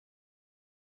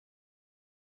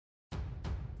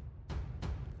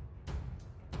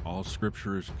All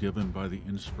Scripture is given by the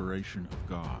inspiration of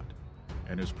God,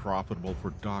 and is profitable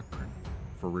for doctrine,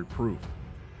 for reproof,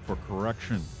 for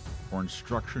correction, for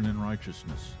instruction in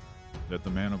righteousness, that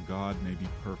the man of God may be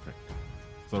perfect,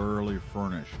 thoroughly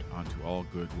furnished unto all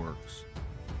good works.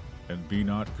 And be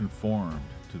not conformed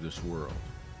to this world,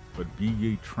 but be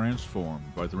ye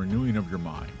transformed by the renewing of your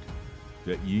mind,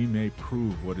 that ye may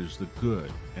prove what is the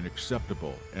good and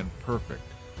acceptable and perfect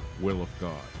will of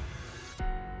God.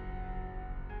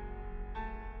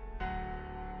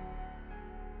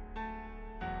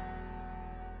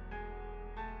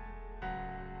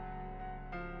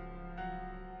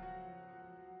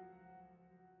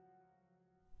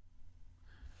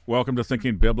 Welcome to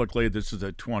Thinking Biblically. This is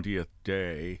the 20th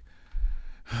day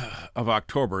of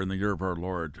October in the year of our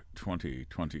Lord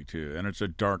 2022. And it's a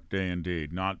dark day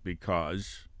indeed, not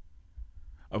because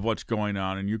of what's going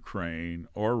on in Ukraine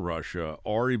or Russia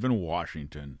or even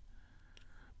Washington,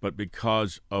 but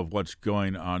because of what's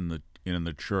going on in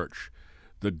the church.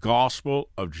 The gospel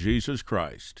of Jesus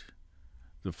Christ,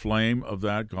 the flame of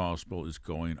that gospel is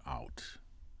going out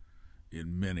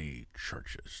in many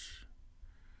churches.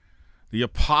 The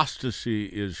apostasy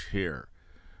is here.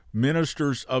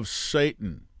 Ministers of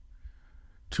Satan,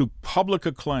 to public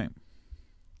acclaim,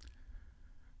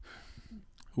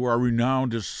 who are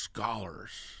renowned as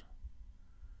scholars,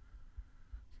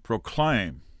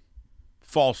 proclaim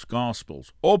false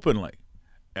gospels openly,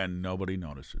 and nobody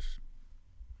notices.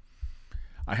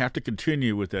 I have to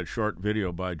continue with that short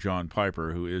video by John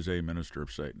Piper, who is a minister of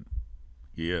Satan.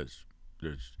 He is.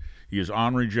 He is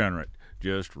unregenerate.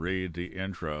 Just read the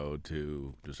intro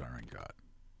to Desiring God.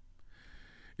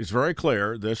 It's very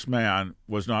clear this man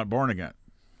was not born again,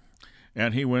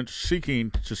 and he went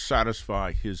seeking to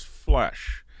satisfy his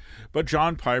flesh. But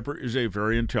John Piper is a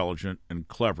very intelligent and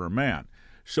clever man,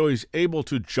 so he's able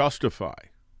to justify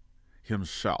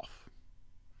himself.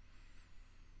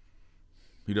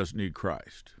 He doesn't need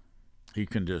Christ. He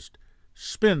can just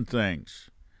spin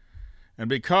things. And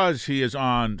because he is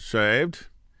unsaved,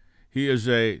 he is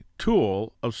a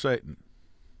tool of Satan.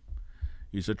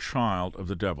 He's a child of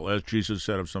the devil. As Jesus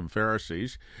said of some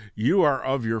Pharisees, you are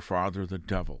of your father the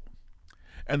devil,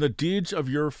 and the deeds of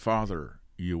your father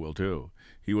you will do.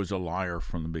 He was a liar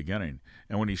from the beginning.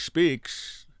 And when he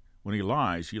speaks, when he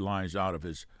lies out of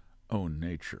his own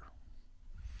nature.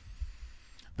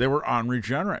 They were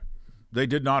unregenerate. They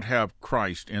did not have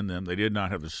Christ in them. They did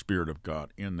not have the Spirit of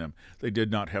God in them. They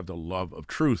did not have the love of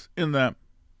truth in them.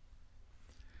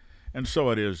 And so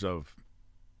it is of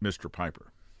Mr.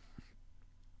 Piper.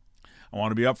 I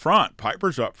want to be up front.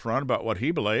 Piper's up front about what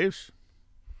he believes.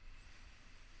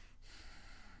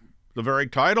 The very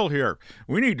title here,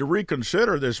 we need to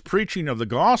reconsider this preaching of the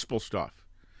gospel stuff.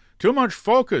 Too much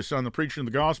focus on the preaching of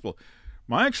the gospel.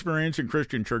 My experience in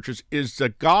Christian churches is the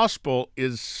gospel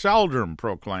is seldom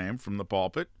proclaimed from the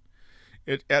pulpit.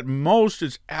 It at most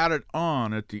is added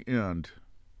on at the end,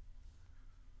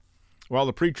 while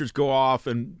the preachers go off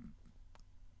and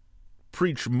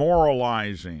preach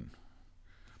moralizing,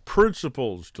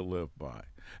 principles to live by,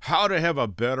 how to have a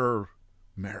better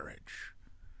marriage,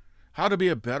 how to be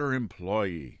a better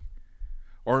employee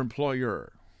or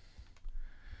employer.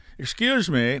 Excuse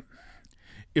me,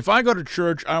 if I go to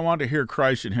church, I want to hear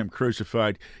Christ and Him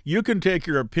crucified. You can take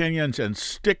your opinions and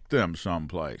stick them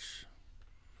someplace,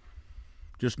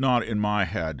 just not in my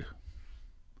head.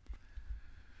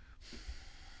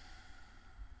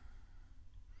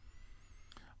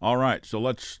 All right, so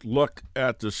let's look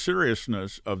at the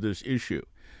seriousness of this issue.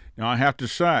 Now, I have to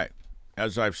say,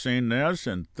 as I've seen this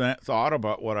and thought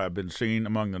about what I've been seeing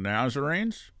among the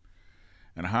Nazarenes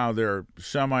and how their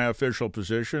semi-official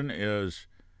position is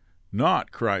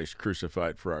not Christ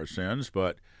crucified for our sins,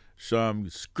 but some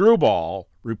screwball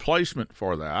replacement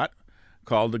for that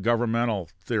called the governmental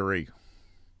theory.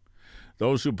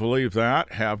 Those who believe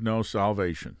that have no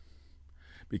salvation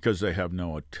because they have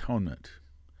no atonement.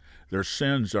 Their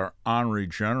sins are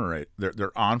unregenerate.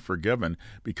 They're unforgiven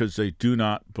because they do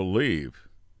not believe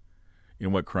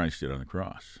in what Christ did on the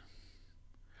cross.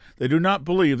 They do not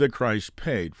believe that Christ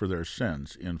paid for their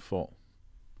sins in full.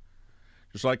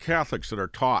 Just like Catholics that are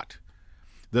taught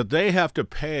that they have to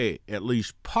pay at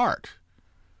least part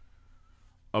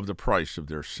of the price of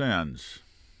their sins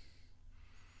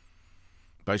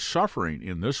by suffering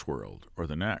in this world or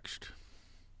the next.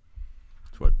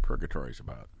 That's what purgatory is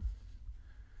about.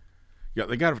 Yeah,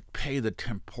 they got to pay the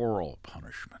temporal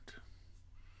punishment.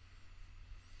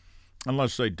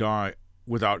 Unless they die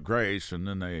without grace and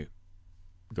then they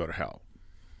go to hell.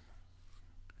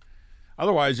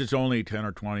 Otherwise, it's only 10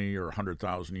 or 20 or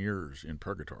 100,000 years in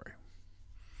purgatory.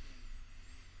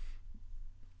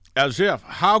 As if,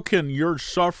 how can your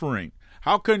suffering,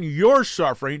 How can your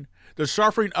suffering, the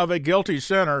suffering of a guilty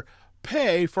sinner,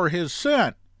 pay for his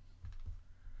sin?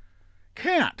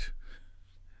 Can't.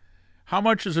 How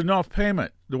much is enough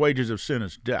payment? The wages of sin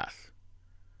is death.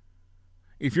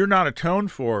 If you're not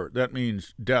atoned for, that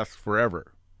means death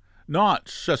forever, not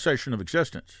cessation of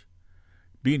existence,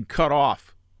 being cut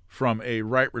off from a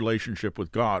right relationship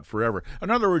with God forever. In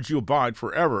other words, you abide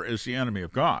forever as the enemy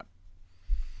of God.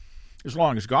 As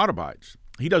long as God abides,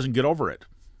 he doesn't get over it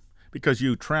because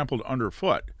you trampled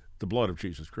underfoot the blood of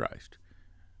Jesus Christ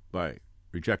by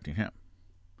rejecting him,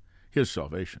 his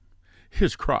salvation,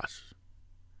 his cross,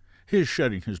 his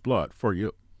shedding his blood for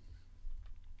you.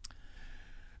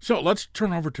 So let's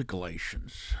turn over to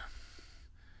Galatians.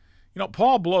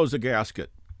 Paul blows a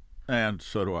gasket, and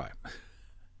so do I.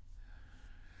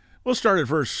 We'll start at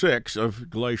verse 6 of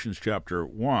Galatians chapter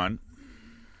 1.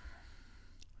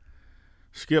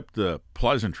 Skip the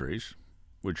pleasantries,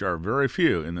 which are very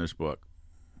few in this book.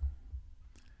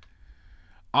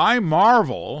 I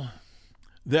marvel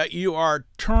that you are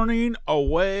turning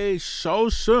away so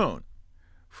soon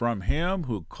from him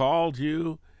who called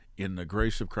you in the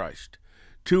grace of Christ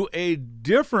to a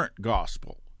different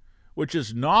gospel, which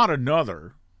is not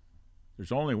another.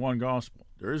 There's only one gospel.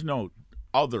 There is no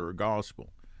other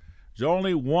gospel. There's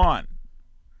only one.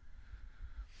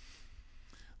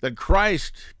 That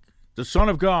Christ, the Son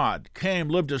of God, came,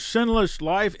 lived a sinless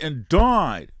life, and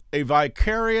died a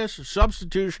vicarious,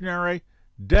 substitutionary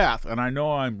death. And I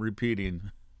know I'm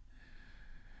repeating.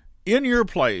 In your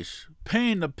place,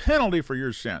 paying the penalty for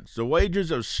your sins. The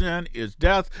wages of sin is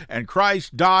death, and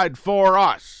Christ died for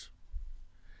us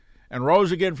and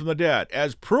rose again from the dead.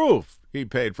 As proof, he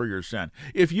paid for your sin.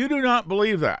 If you do not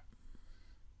believe that,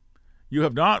 you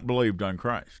have not believed on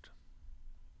Christ.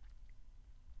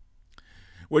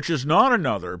 Which is not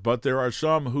another, but there are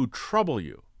some who trouble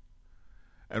you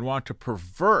and want to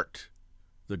pervert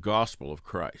the gospel of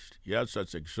Christ. Yes,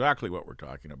 that's exactly what we're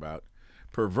talking about.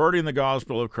 Perverting the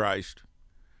gospel of Christ,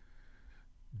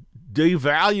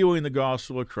 devaluing the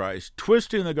gospel of Christ,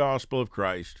 twisting the gospel of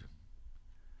Christ,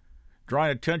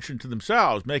 drawing attention to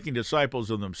themselves, making disciples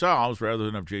of themselves rather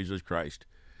than of Jesus Christ,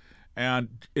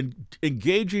 and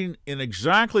engaging in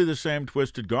exactly the same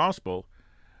twisted gospel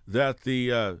that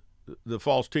the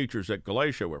false teachers at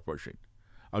Galatia were pushing,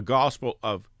 a gospel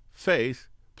of faith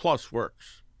plus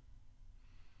works.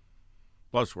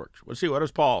 Plus works. Let's see, what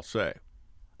does Paul say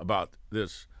about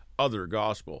this other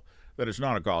gospel that is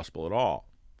not a gospel at all?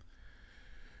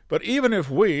 But even if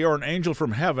we or an angel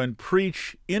from heaven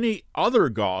preach any other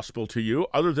gospel to you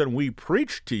other than we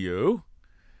preach to you,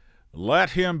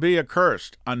 let him be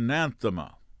accursed,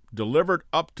 anathema, delivered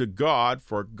up to God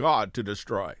for God to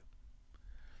destroy.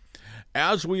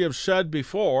 As we have said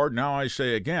before, now I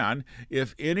say again,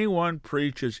 if anyone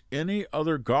preaches any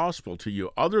other gospel to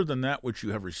you other than that which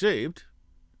you have received,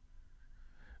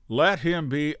 let him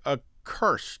be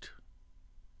accursed.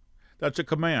 That's a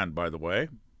command, by the way.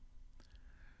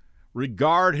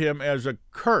 Regard him as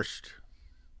accursed.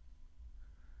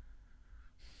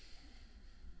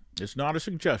 It's not a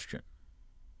suggestion.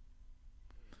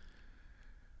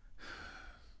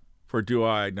 For do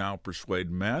I now persuade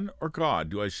men or God?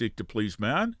 Do I seek to please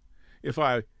men? If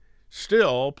I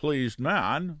still pleased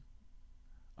man,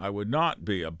 I would not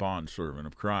be a bondservant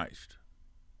of Christ.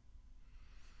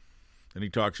 And he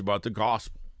talks about the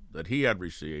gospel that he had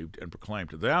received and proclaimed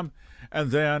to them.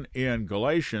 And then in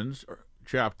Galatians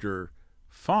chapter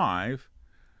 5,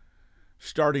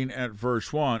 starting at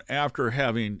verse 1, after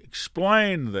having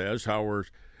explained this, how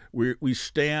we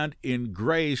stand in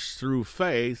grace through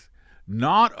faith,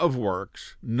 not of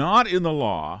works, not in the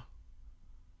law,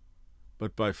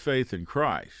 but by faith in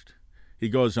Christ. He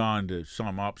goes on to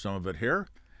sum up some of it here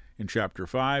in chapter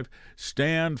 5.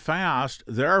 Stand fast,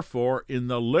 therefore, in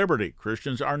the liberty.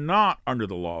 Christians are not under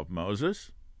the law of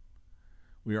Moses.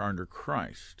 We are under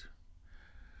Christ.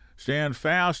 Stand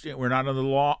fast. We're not under the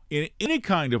law, in any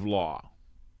kind of law,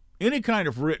 any kind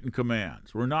of written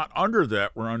commands. We're not under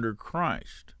that. We're under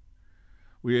Christ.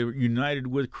 We are united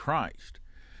with Christ.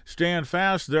 Stand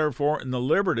fast, therefore, in the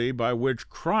liberty by which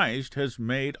Christ has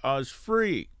made us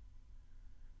free.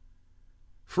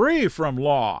 Free from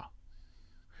law.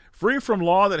 Free from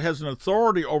law that has an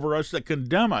authority over us that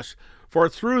condemn us. For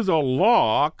through the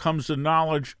law comes the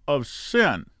knowledge of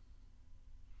sin.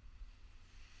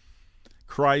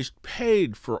 Christ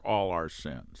paid for all our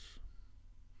sins.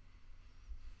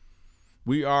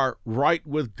 We are right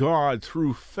with God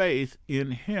through faith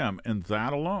in him, and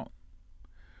that alone.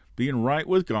 Being right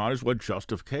with God is what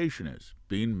justification is.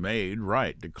 Being made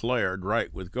right, declared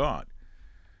right with God.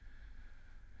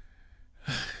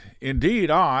 Indeed,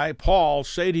 I, Paul,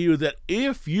 say to you that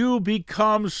if you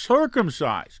become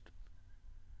circumcised,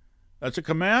 that's a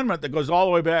commandment that goes all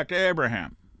the way back to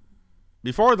Abraham,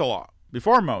 before the law,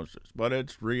 before Moses, but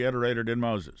it's reiterated in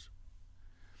Moses.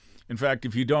 In fact,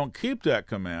 if you don't keep that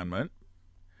commandment,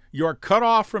 you're cut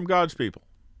off from God's people.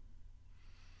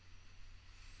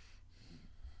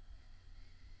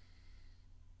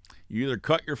 You either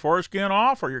cut your foreskin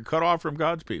off or you're cut off from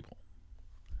God's people.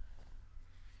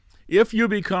 If you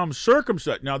become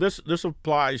circumcised, now this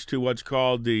applies to what's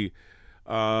called the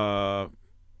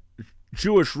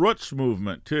Jewish roots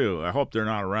movement too. I hope they're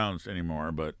not around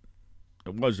anymore, but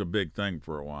it was a big thing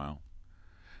for a while.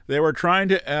 They were trying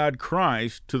to add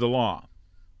Christ to the law.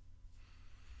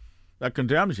 That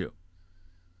condemns you.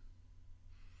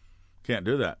 Can't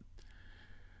do that.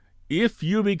 If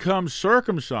you become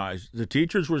circumcised, the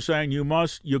teachers were saying you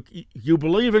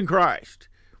believe in Christ.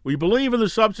 We believe in the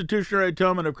substitutionary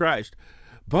atonement of Christ,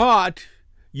 but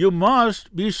you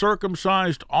must be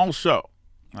circumcised also.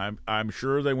 I'm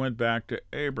sure they went back to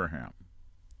Abraham.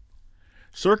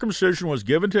 Circumcision was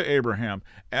given to Abraham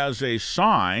as a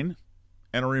sign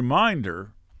and a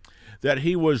reminder that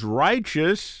he was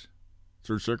righteous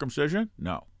through circumcision?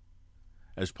 No.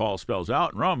 As Paul spells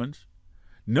out in Romans,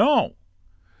 no.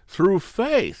 Through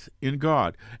faith in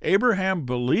God. Abraham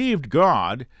believed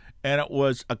God, and it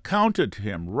was accounted to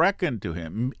him, reckoned to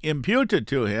him, imputed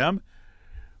to him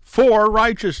for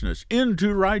righteousness,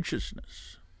 into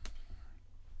righteousness.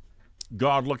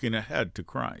 God looking ahead to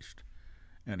Christ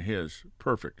and his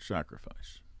perfect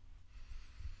sacrifice.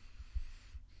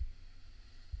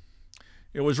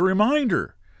 It was a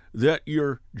reminder that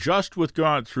you're just with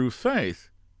God through faith,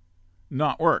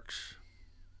 not works.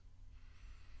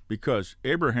 Because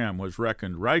Abraham was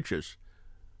reckoned righteous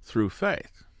through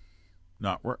faith,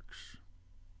 not works.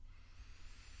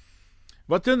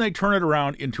 But then they turn it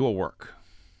around into a work.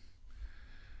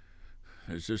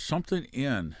 Is there something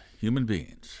in human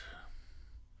beings?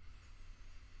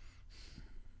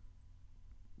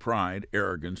 Pride,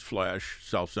 arrogance, flesh,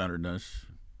 self-centeredness,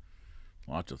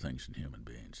 lots of things in human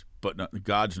beings. But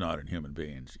God's not in human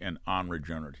beings, and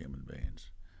unregenerate human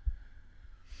beings.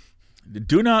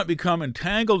 Do not become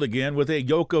entangled again with a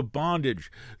yoke of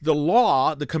bondage. The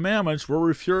law, the commandments, were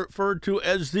referred to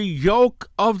as the yoke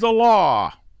of the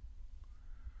law.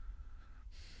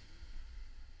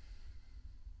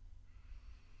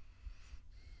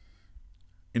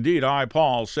 Indeed, I,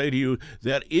 Paul, say to you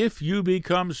that if you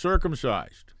become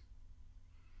circumcised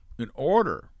in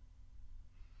order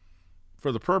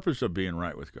for the purpose of being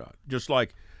right with God, just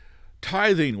like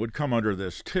tithing would come under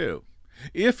this too.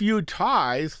 If you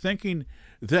tithe, thinking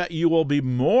that you will be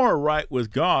more right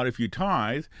with God if you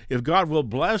tithe, if God will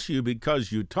bless you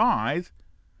because you tithe,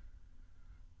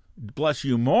 bless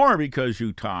you more because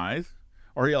you tithe,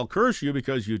 or he'll curse you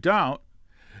because you don't,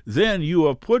 then you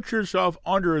have put yourself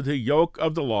under the yoke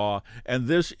of the law, and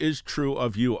this is true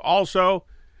of you also.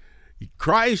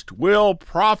 Christ will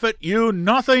profit you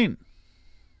nothing.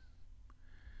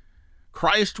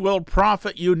 Christ will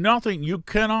profit you nothing. You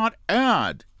cannot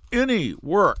add any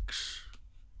works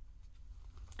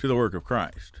to the work of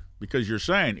Christ, because you're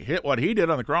saying what he did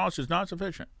on the cross is not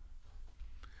sufficient.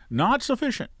 Not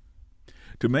sufficient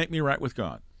to make me right with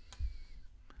God.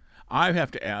 I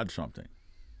have to add something.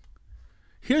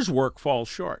 His work falls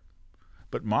short,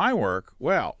 but my work,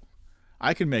 well,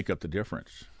 I can make up the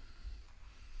difference.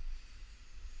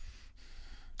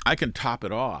 I can top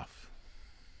it off.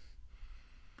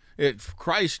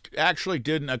 Christ actually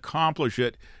didn't accomplish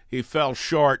it. He fell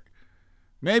short.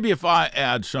 Maybe if I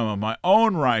add some of my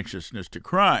own righteousness to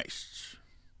Christ's,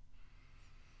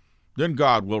 then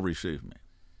God will receive me.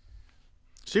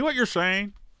 See what you're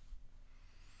saying?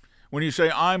 When you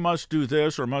say, I must do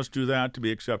this or must do that to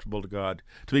be acceptable to God,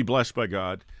 to be blessed by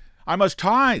God, I must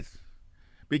tithe.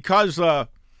 Because, can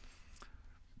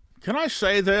I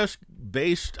say this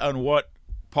based on what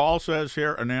Paul says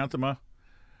here, anathema?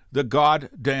 The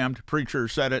God-damned preacher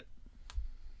said it.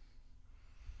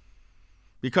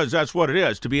 Because that's what it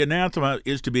is. To be anathema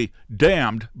is to be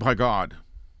damned by God.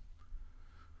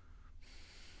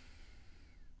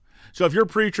 So if your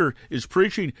preacher is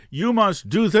preaching, you must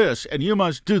do this, and you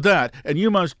must do that, and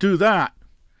you must do that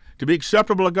to be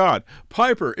acceptable to God.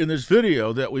 Piper, in this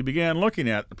video that we began looking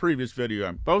at, the previous video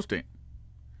I'm posting,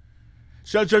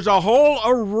 says there's a whole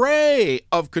array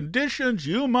of conditions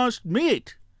you must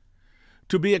meet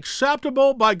to be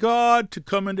acceptable by God to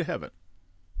come into heaven.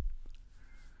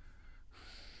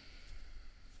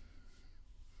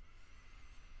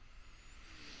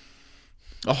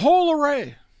 A whole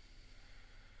array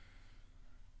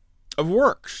of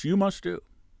works you must do.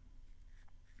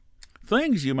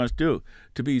 things you must do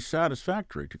to be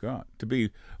satisfactory to God, to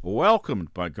be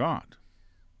welcomed by God.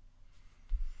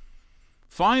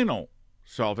 Final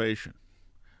salvation,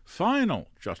 final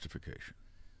justification.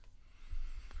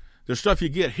 The stuff you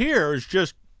get here is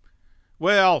just,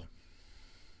 well,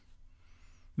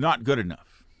 not good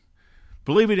enough.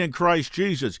 Believing in Christ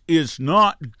Jesus is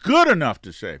not good enough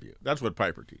to save you. That's what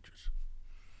Piper teaches.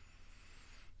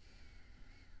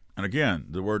 And again,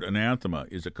 the word anathema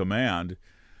is a command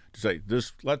to say,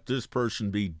 let this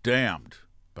person be damned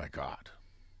by God.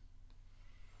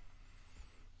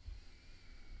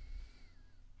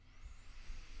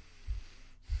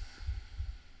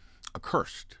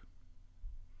 Accursed.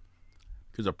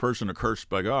 Because a person accursed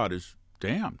by God is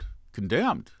damned,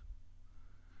 condemned.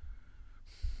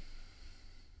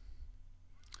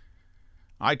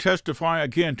 I testify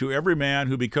again to every man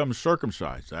who becomes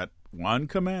circumcised, that one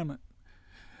commandment,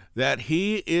 that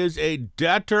he is a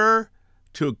debtor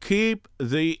to keep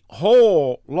the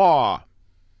whole law.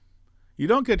 You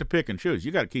don't get to pick and choose.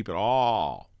 You got to keep it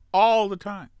all the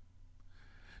time.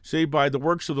 See, by the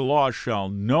works of the law shall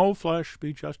no flesh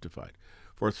be justified,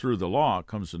 for through the law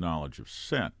comes the knowledge of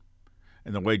sin,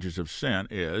 and the wages of sin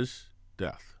is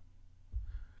death.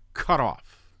 Cut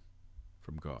off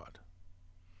from God.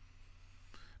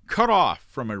 Cut off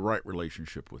from a right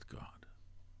relationship with God.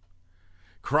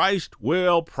 Christ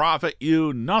will profit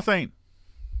you nothing.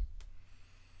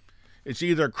 It's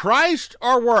either Christ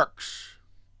or works.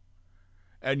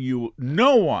 And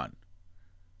no one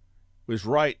was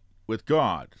right with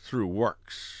God through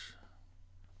works.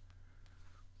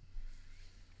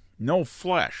 No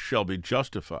flesh shall be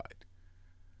justified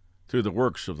through the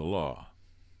works of the law.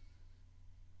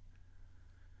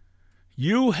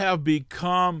 You have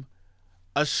become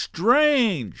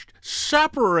estranged,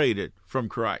 separated from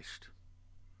Christ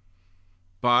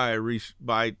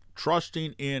by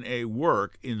trusting in a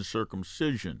work in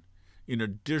circumcision in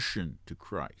addition to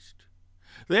Christ.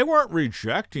 They weren't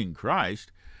rejecting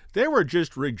Christ. They were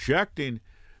just rejecting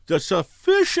the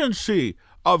sufficiency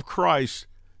of Christ's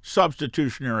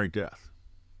substitutionary death.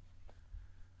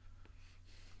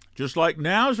 Just like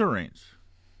Nazarenes,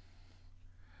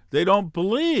 they don't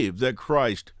believe that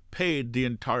Christ paid the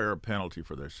entire penalty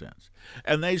for their sins.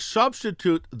 And they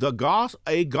substitute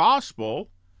a gospel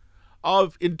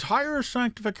of entire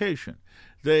sanctification.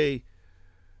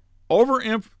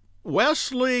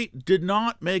 Wesley did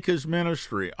not make his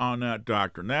ministry on that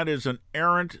doctrine. That is an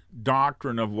errant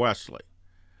doctrine of Wesley.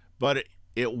 But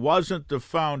it wasn't the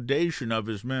foundation of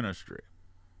his ministry.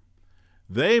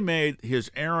 They made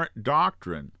his errant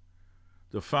doctrine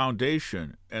the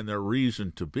foundation and their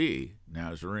reason to be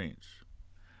Nazarenes.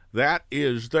 That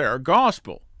is their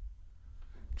gospel.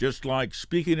 Just like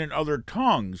speaking in other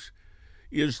tongues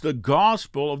is the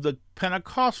gospel of the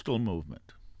Pentecostal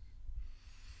movement.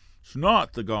 It's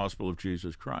not the gospel of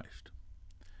Jesus Christ.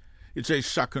 It's a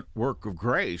second work of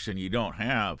grace, and you don't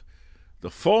have the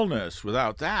fullness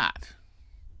without that.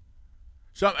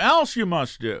 Something else you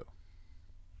must do.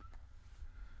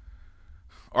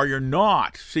 Or you're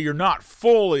not. See, you're not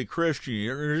fully Christian.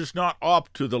 You're just not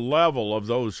up to the level of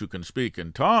those who can speak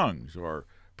in tongues or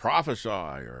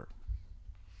prophesy.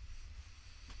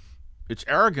 It's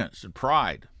arrogance and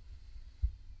pride.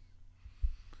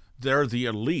 They're the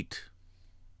elite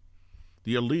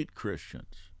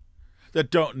Christians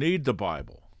that don't need the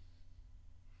Bible.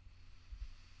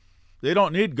 They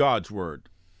don't need God's Word.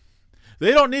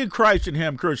 They don't need Christ and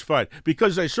Him crucified,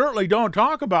 because they certainly don't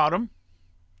talk about Him.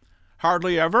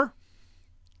 Hardly ever.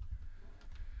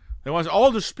 They want,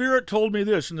 the Spirit told me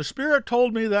this, and the Spirit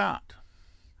told me that.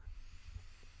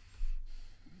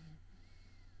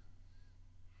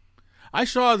 I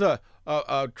saw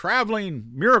a traveling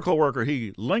miracle worker.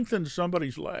 He lengthened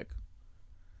somebody's leg.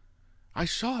 I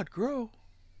saw it grow.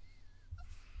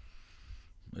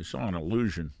 They saw an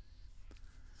illusion.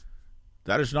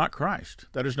 That is not Christ.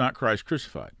 That is not Christ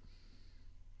crucified.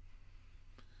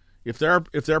 If they're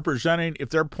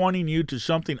pointing you to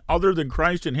something other than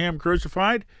Christ and Him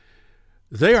crucified,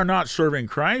 they are not serving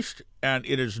Christ, and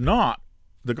it is not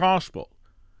the gospel,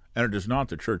 and it is not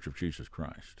the Church of Jesus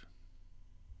Christ.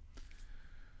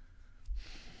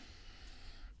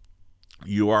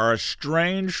 You are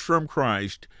estranged from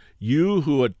Christ, you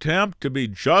who attempt to be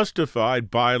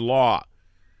justified by law.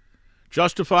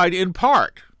 Justified in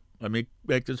part. Let me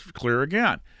make this clear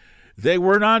again. They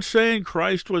were not saying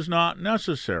Christ was not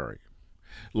necessary.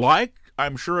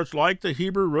 I'm sure it's like the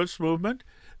Hebrew Roots movement.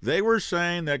 They were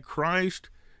saying that Christ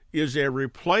is a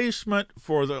replacement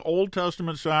for the Old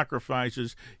Testament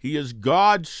sacrifices. He is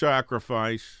God's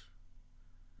sacrifice.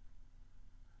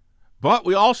 But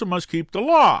we also must keep the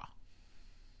law.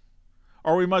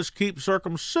 or we must keep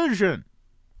circumcision,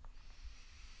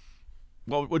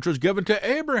 which was given to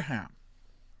Abraham.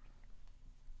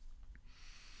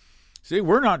 See,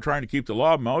 we're not trying to keep the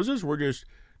law of Moses. We're just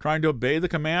trying to obey the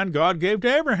command God gave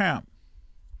to Abraham.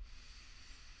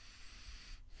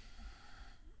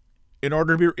 In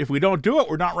order to be, if we don't do it,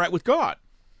 we're not right with God.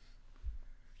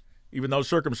 Even though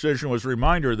circumcision was a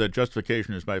reminder that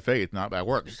justification is by faith, not by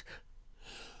works.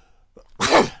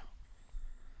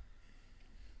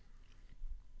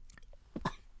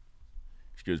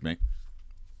 Excuse me.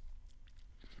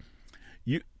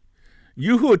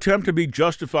 You who attempt to be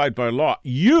justified by law,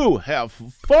 you have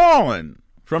fallen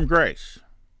from grace.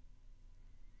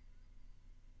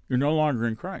 You're no longer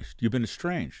in Christ. You've been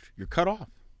estranged. You're cut off.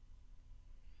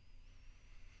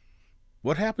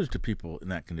 What happens to people in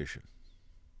that condition?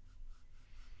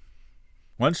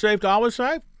 Once saved, always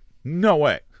saved? No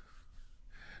way.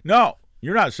 No,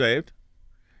 you're not saved.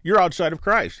 You're outside of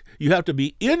Christ. You have to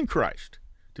be in Christ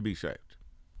to be saved.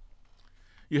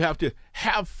 You have to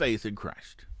have faith in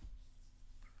Christ.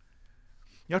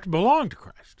 You have to belong to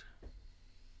Christ.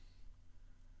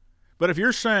 But if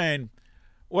you're saying,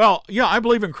 well, yeah, I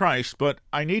believe in Christ, but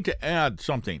I need to add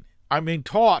something. I'm being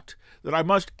taught that I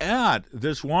must add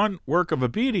this one work of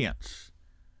obedience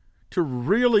to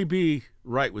really be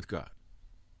right with God.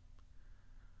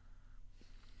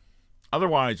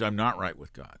 Otherwise, I'm not right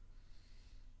with God.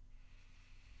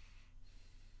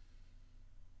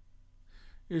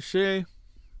 You see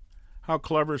how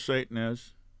clever Satan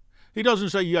is? He doesn't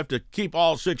say you have to keep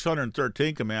all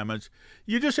 613 commandments.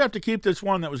 You just have to keep this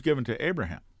one that was given to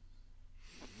Abraham.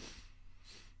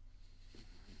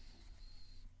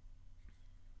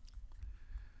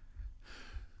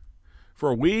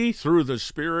 For we, through the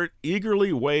Spirit,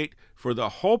 eagerly wait for the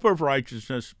hope of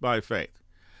righteousness by faith.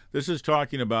 This is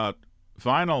talking about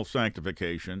final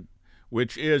sanctification,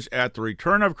 which is at the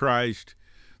return of Christ.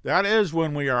 That is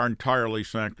when we are entirely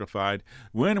sanctified,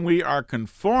 when we are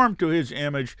conformed to his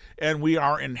image, and we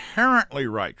are inherently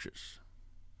righteous.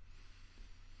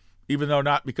 Even though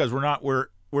not because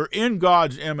we're in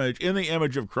God's image, in the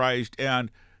image of Christ, and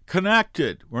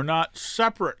connected. We're not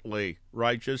separately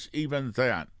righteous even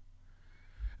then.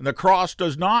 And the cross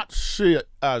does not cease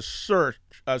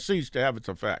to have its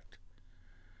effect.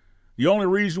 The only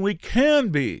reason we can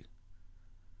be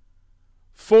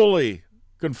fully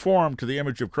conformed to the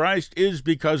image of Christ is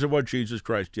because of what Jesus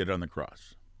Christ did on the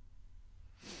cross.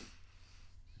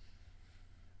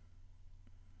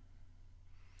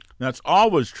 That's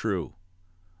always true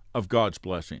of God's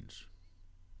blessings.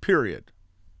 Period.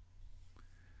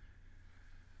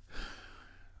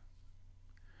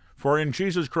 For in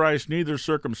Jesus Christ neither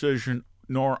circumcision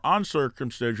nor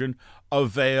uncircumcision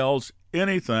avails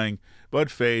anything but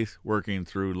faith working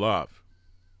through love.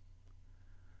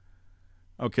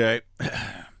 Okay,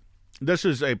 this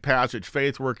is a passage.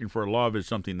 Faith working for love is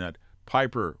something that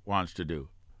Piper wants to do.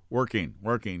 Working.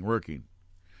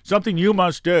 Something you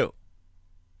must do.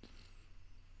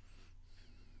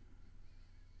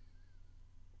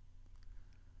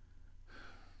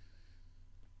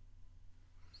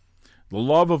 The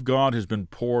love of God has been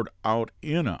poured out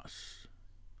in us.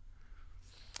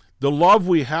 The love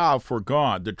we have for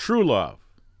God, the true love,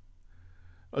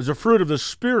 is a fruit of the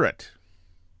Spirit,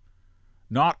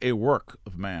 not a work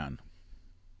of man.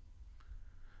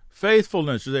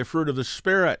 Faithfulness is a fruit of the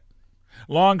Spirit.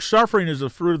 Long-suffering is a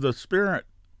fruit of the Spirit.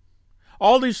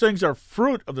 All these things are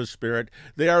fruit of the Spirit.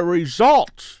 They are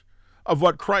results of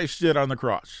what Christ did on the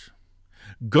cross.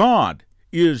 God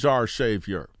is our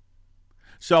Savior.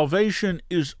 Salvation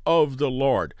is of the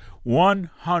Lord,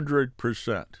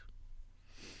 100%.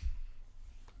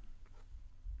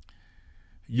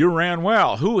 You ran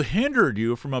well. Who hindered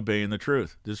you from obeying the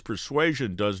truth? This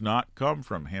persuasion does not come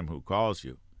from him who calls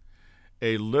you.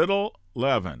 A little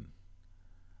leaven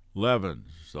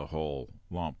leavens the whole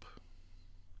lump.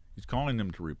 He's calling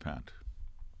them to repent.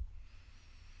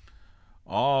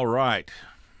 All right.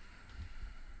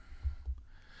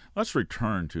 Let's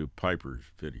return to Piper's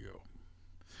video,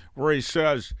 where he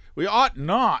says we ought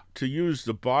not to use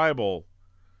the Bible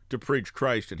to preach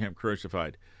Christ and him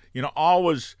crucified.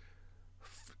 Always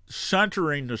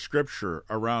centering the Scripture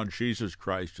around Jesus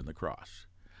Christ and the cross.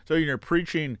 So you're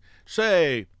preaching,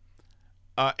 say,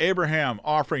 Abraham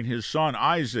offering his son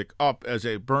Isaac up as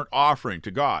a burnt offering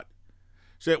to God.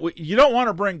 So you don't want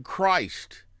to bring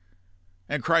Christ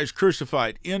and Christ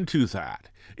crucified into that,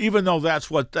 even though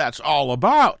that's what that's all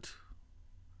about.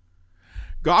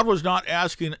 God was not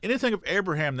asking anything of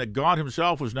Abraham that God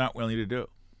himself was not willing to do,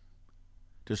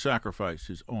 to sacrifice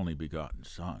his only begotten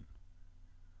son.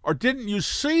 Or didn't you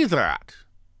see that?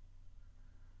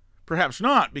 Perhaps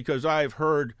not, because I've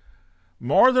heard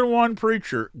more than one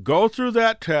preacher go through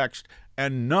that text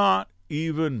and not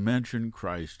even mention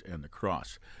Christ and the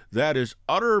cross. That is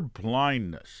utter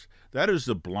blindness. That is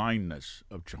the blindness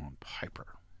of John Piper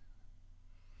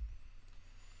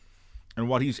and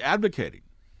what he's advocating.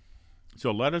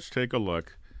 So let us take a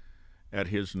look at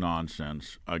his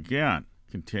nonsense again,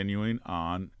 continuing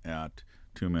on at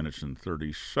 2 minutes and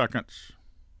 30 seconds.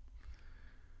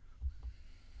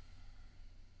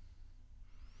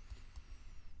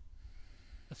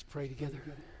 Let's pray together.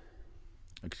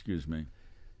 Excuse me.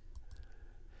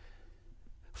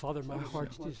 Father, my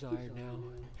heart's desire now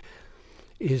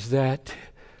is that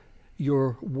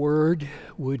your word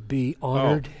would be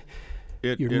honored.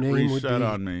 It name would reset be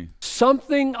on me.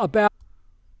 Something about...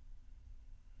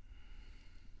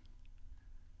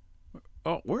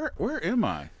 Oh, where am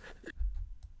I?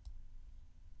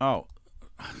 Oh,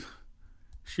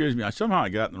 excuse me. Somehow I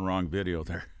got in the wrong video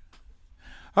there.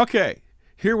 Okay,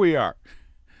 here we are.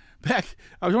 Back,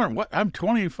 I was wondering, what? I'm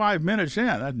 25 minutes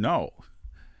in. No.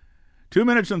 2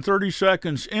 minutes and 30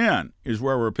 seconds in is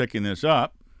where we're picking this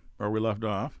up, where we left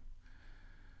off.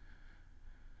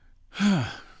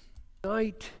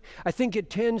 I think it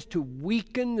tends to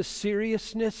weaken the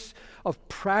seriousness of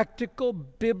practical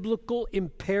biblical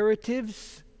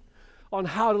imperatives on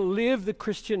how to live the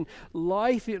Christian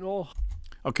life in all.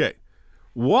 Okay,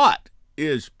 what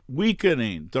is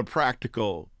weakening the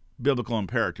practical biblical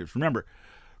imperatives? Remember,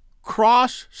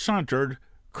 cross-centered,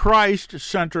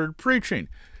 Christ-centered preaching.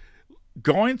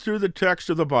 Going through the text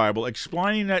of the Bible,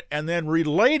 explaining it, and then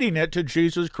relating it to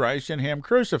Jesus Christ and Him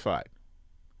crucified.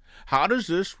 How does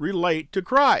this relate to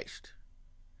Christ?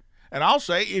 And I'll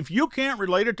say, if you can't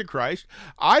relate it to Christ,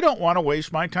 I don't want to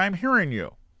waste my time hearing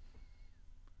you.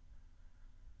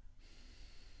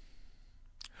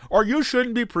 Or you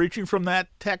shouldn't be preaching from that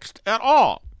text at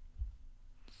all.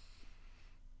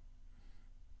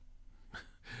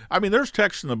 I mean, there's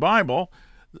texts in the Bible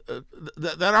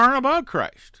that aren't about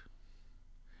Christ.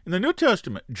 In the New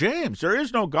Testament, James, there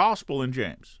is no gospel in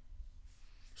James.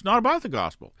 It's not about the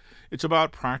gospel. It's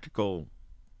about practical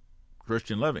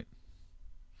Christian living.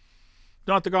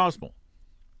 Not the gospel.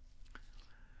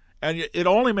 And it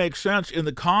only makes sense in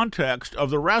the context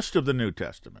of the rest of the New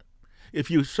Testament.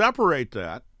 If you separate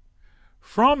that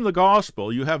from the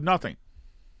gospel, you have nothing.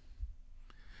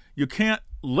 You can't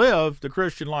live the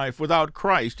Christian life without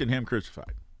Christ and Him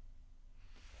crucified.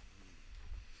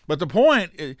 But the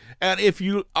point is, and if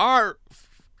you are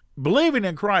believing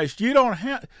in Christ, you don't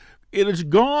have, it is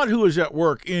God who is at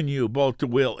work in you both to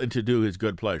will and to do His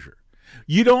good pleasure.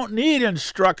 You don't need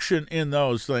instruction in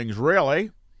those things,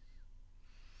 really,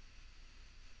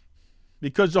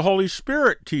 because the Holy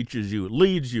Spirit teaches you,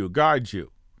 leads you, guides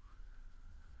you.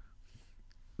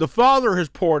 The Father has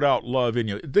poured out love in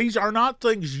you. These are not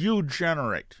things you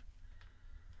generate.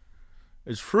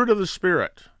 It's fruit of the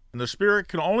Spirit. And the Spirit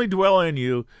can only dwell in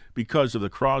you because of the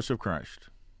cross of Christ.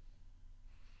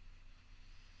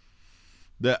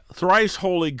 The thrice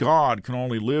holy God can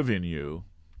only live in you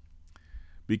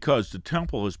because the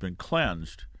temple has been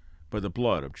cleansed by the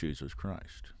blood of Jesus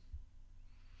Christ.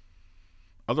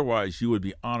 Otherwise, you would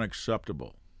be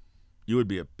unacceptable. You would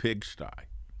be a pigsty.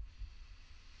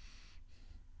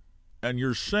 And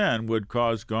your sin would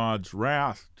cause God's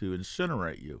wrath to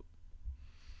incinerate you.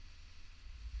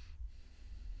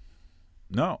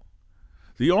 No.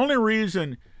 The only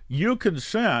reason you can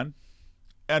sin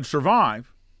and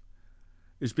survive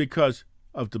is because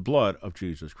of the blood of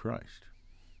Jesus Christ.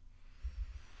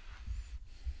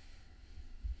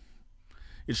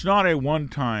 It's not a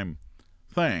one-time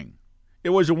thing. It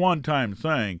was a one-time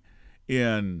thing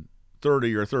in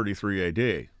 30 or 33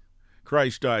 AD.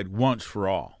 Christ died once for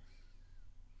all.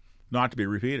 Not to be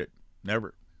repeated.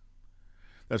 Never.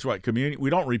 That's why communion, we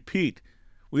don't repeat.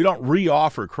 We don't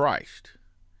re-offer Christ.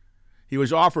 He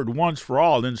was offered once for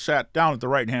all, then sat down at the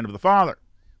right hand of the Father,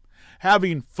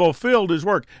 having fulfilled His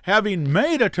work, having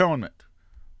made atonement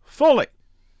fully.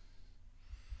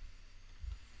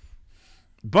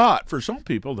 But for some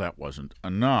people, that wasn't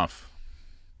enough.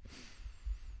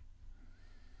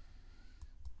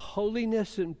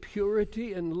 Holiness and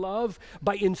purity and love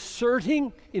by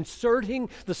inserting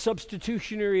the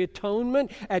substitutionary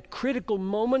atonement at critical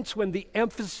moments when the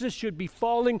emphasis should be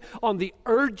falling on the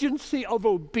urgency of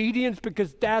obedience,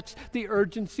 because that's the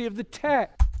urgency of the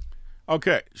text.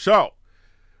 Okay, so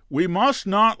we must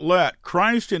not let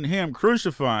Christ and Him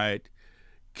crucified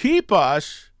keep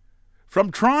us from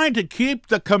trying to keep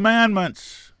the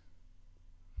commandments.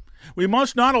 We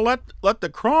must not let the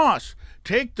cross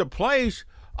take the place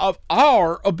of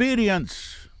our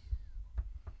obedience.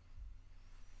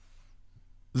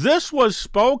 This was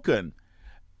spoken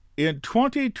in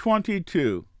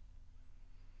 2022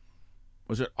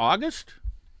 Was it August?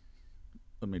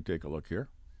 Let me take a look here.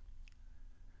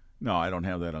 No, I don't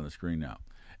have that on the screen now.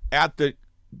 At the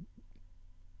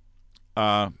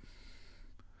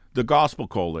Gospel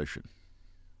Coalition.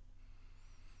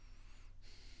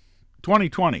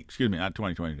 2020, excuse me, not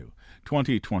 2022.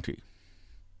 2020.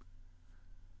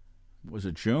 Was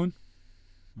it June?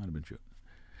 Might have been June.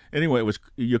 Anyway,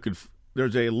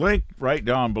 there's a link right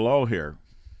down below here.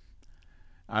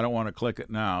 I don't want to click it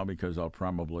now because I'll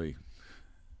probably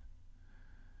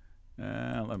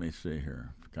let me see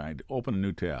here. Open a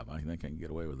new tab. I think I can get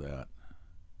away with that.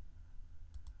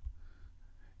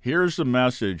 Here's the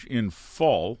message in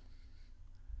full.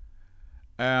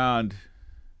 And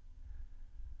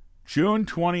June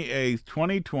 28th,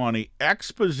 2020,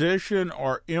 exposition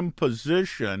or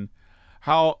imposition,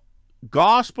 how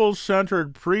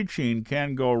gospel-centered preaching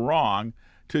can go wrong,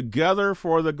 together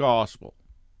for the gospel.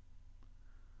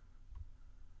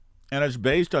 And it's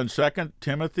based on 2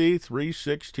 Timothy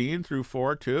 3:16 through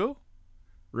 4:2.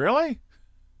 Really?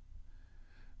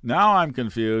 Now I'm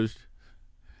confused.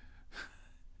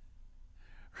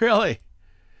 Really?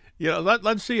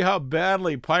 Let's see how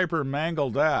badly Piper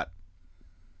mangled that.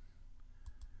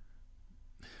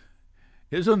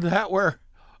 Isn't that where...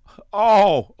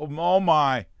 Oh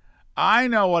my. I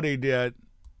know what he did.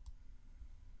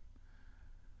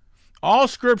 All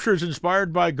Scripture is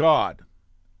inspired by God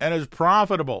and is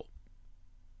profitable.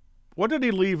 What did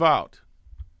he leave out?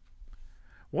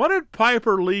 What did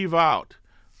Piper leave out?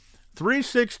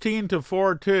 3:16 to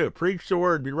 4:2. Preach the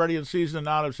word, be ready in season and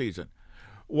out of season.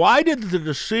 Why did the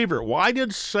deceiver, why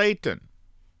did Satan,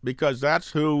 because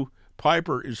that's who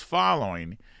Piper is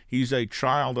following, he's a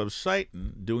child of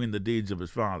Satan doing the deeds of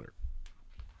his father,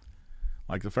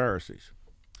 like the Pharisees.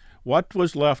 What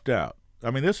was left out? I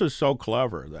mean, this is so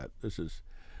clever that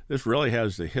this really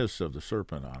has the hiss of the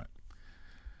serpent on it.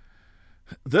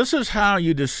 This is how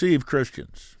you deceive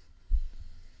Christians.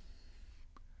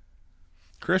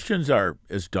 Christians are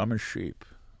as dumb as sheep.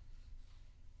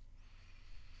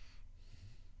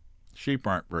 Sheep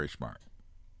aren't very smart.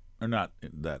 They're not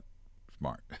that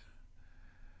smart.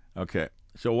 Okay,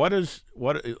 so what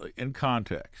in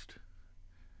context?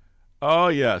 Oh,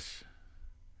 yes.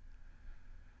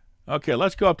 Okay,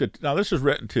 let's go up to, now this is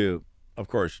written to, of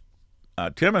course,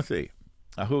 Timothy,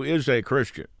 who is a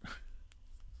Christian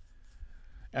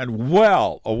and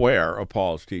well aware of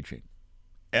Paul's teaching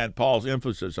and Paul's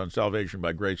emphasis on salvation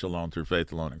by grace alone, through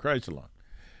faith alone, in Christ alone.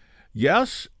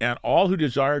 Yes, and all who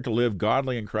desire to live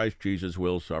godly in Christ Jesus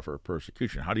will suffer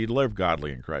persecution. How do you live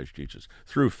godly in Christ Jesus?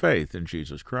 Through faith in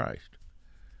Jesus Christ.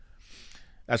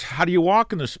 That's how do you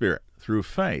walk in the Spirit? Through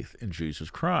faith in Jesus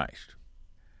Christ.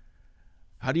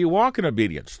 How do you walk in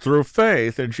obedience? Through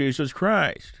faith in Jesus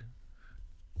Christ.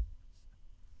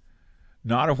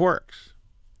 Not of works.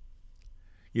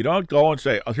 You don't go and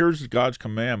say, oh, here's God's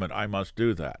commandment, I must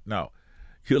do that. No.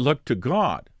 You look to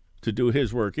God to do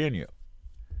his work in you.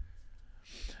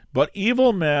 But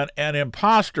evil men and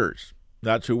impostors,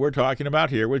 that's who we're talking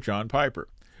about here with John Piper,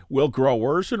 will grow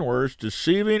worse and worse,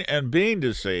 deceiving and being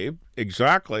deceived.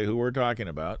 Exactly who we're talking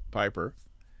about, Piper.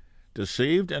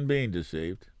 Deceived and being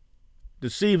deceived.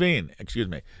 Deceiving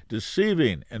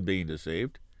and being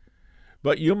deceived.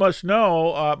 But you must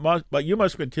know, you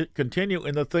must continue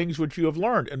in the things which you have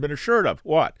learned and been assured of.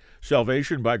 What?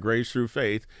 Salvation by grace through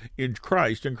faith in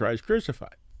Christ and Christ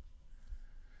crucified.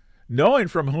 Knowing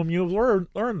from whom you have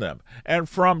learned them. And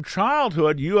from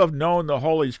childhood you have known the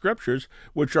Holy Scriptures,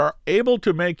 which are able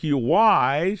to make you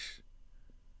wise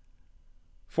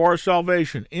for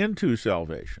salvation, into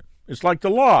salvation. It's like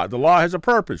the law. The law has a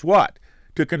purpose. What?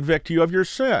 To convict you of your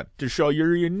sin, to show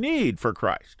you your need for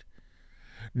Christ.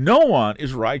 No one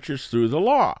is righteous through the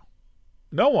law.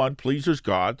 No one pleases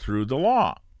God through the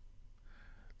law.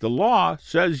 The law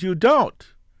says you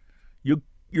don't.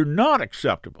 You're not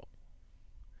acceptable.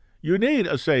 You need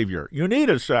a Savior. You need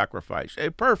a sacrifice, a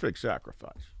perfect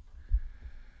sacrifice.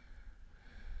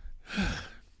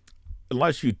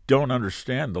 Unless you don't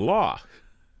understand the law,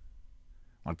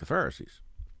 like the Pharisees,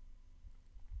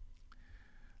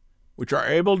 which are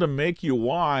able to make you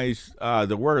wise,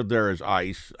 the word there is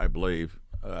ice, I believe,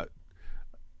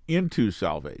 into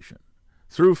salvation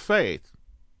through faith,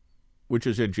 which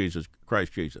is in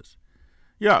Christ Jesus.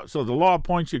 Yeah, so the law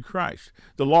points you to Christ.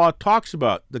 The law talks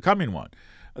about the coming one.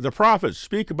 The prophets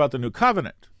speak about the new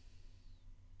covenant.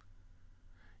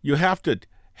 You have to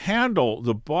handle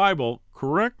the Bible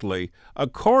correctly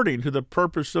according to the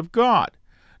purpose of God,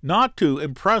 not to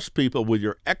impress people with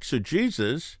your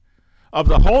exegesis of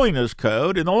the holiness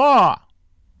code in the law.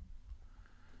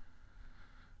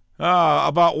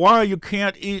 About why you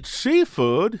can't eat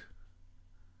seafood,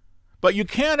 but you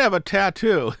can't have a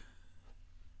tattoo.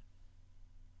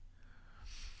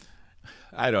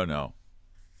 I don't know.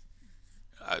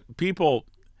 People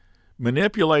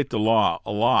manipulate the law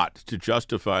a lot to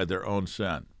justify their own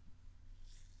sin.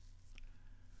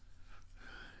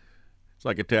 It's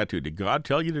like a tattoo. Did God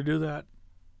tell you to do that?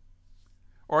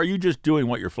 Or are you just doing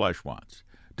what your flesh wants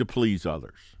to please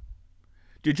others?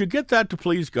 Did you get that to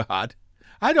please God?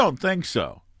 I don't think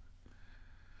so.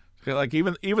 Like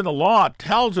even the law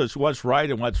tells us what's right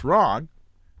and what's wrong.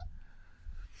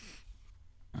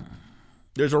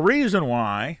 There's a reason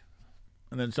why,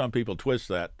 and then some people twist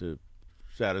that to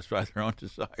satisfy their own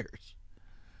desires.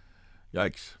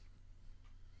 Yikes.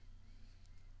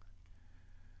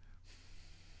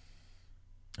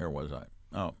 Where was I?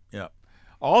 Oh, yeah.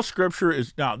 All Scripture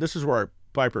is, now this is where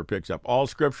Piper picks up. All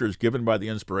Scripture is given by the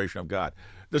inspiration of God.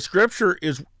 The Scripture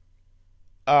is,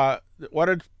 what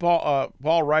did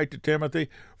Paul write to Timothy?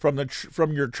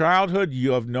 From your childhood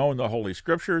you have known the Holy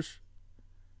Scriptures,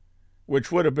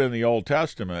 which would have been the Old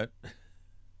Testament,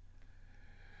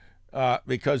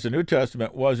 because the New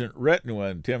Testament wasn't written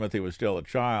when Timothy was still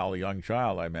a young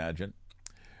child, I imagine,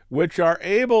 which are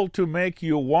able to make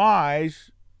you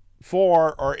wise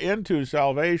for or into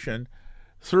salvation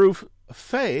through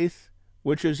faith,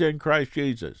 which is in Christ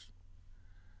Jesus.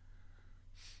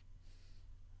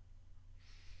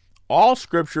 All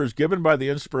Scripture is given by the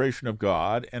inspiration of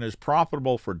God and is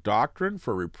profitable for doctrine,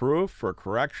 for reproof, for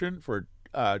correction, for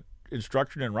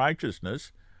instruction in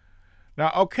righteousness.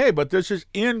 Now, okay, but this is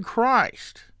in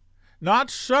Christ, not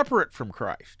separate from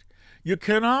Christ. You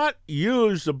cannot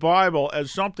use the Bible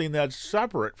as something that's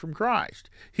separate from Christ.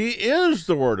 He is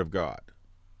the Word of God.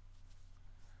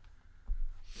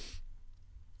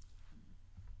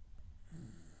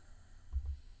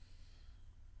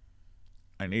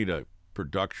 I need a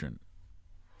production,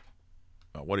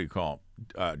 what do you call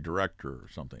it, director or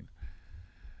something,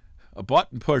 a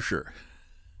button pusher.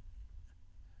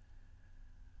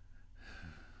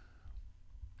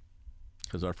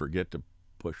 Because I forget to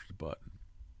push the button.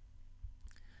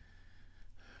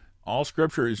 All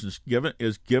Scripture is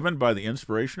given by the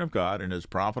inspiration of God and is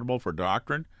profitable for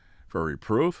doctrine, for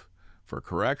reproof, for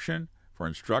correction, for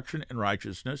instruction in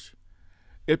righteousness.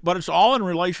 But it's all in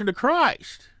relation to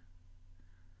Christ.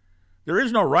 There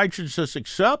is no righteousness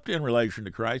except in relation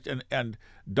to Christ, and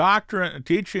doctrine and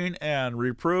teaching and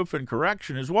reproof and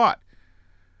correction is what?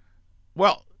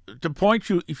 Well, to point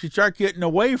you, if you start getting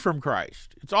away from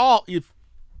Christ, the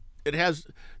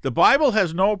Bible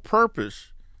has no purpose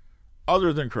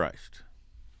other than Christ.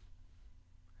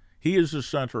 He is the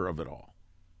center of it all.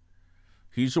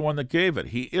 He's the one that gave it.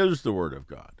 He is the Word of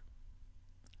God.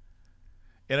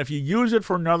 And if you use it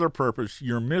for another purpose,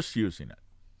 you're misusing it.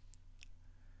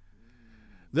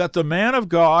 That the man of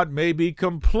God may be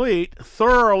complete,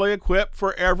 thoroughly equipped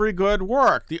for every good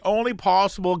work. The only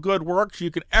possible good works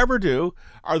you can ever do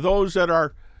are those that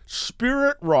are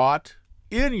Spirit-wrought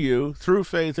in you through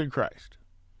faith in Christ.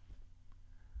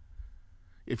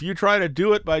 If you try to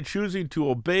do it by choosing to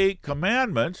obey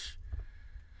commandments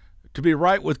to be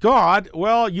right with God,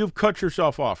 well, you've cut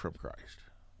yourself off from Christ.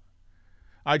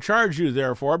 I charge you,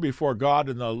 therefore, before God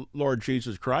and the Lord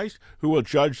Jesus Christ, who will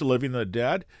judge the living and the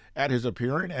dead at his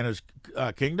appearing and his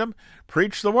kingdom,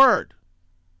 preach the word.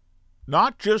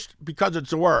 Not just because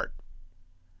it's a word.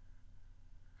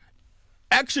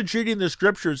 Exegeting the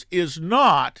Scriptures is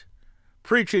not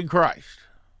preaching Christ.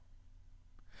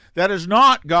 That is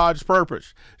not God's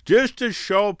purpose, just to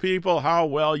show people how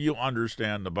well you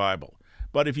understand the Bible.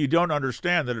 But if you don't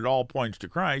understand that it all points to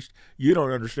Christ, you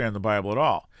don't understand the Bible at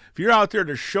all. If you're out there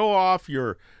to show off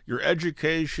your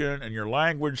education and your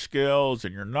language skills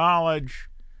and your knowledge,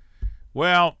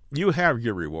 well, you have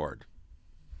your reward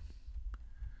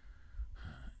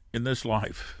in this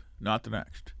life, not the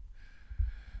next.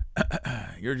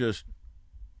 You're just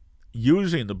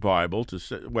using the Bible to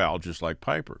say, well, just like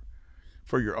Piper,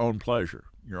 for your own pleasure,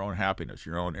 your own happiness,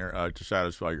 your own to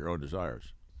satisfy your own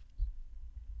desires.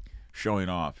 Showing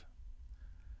off.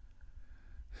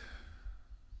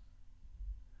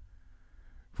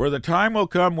 For the time will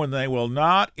come when they will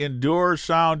not endure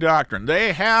sound doctrine.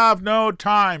 They have no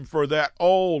time for that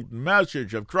old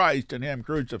message of Christ and Him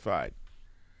crucified.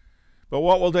 But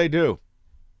what will they do?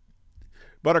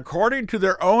 But according to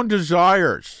their own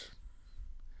desires,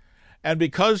 and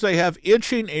because they have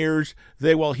itching ears,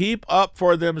 they will heap up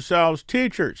for themselves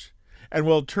teachers, and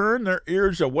will turn their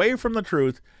ears away from the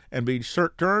truth and be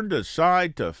turned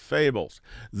aside to fables.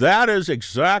 That is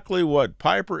exactly what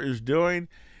Piper is doing.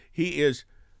 He is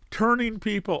turning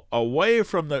people away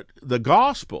from the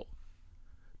gospel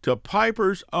to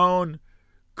Piper's own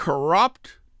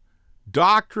corrupt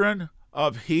doctrine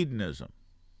of hedonism.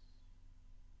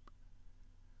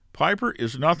 Piper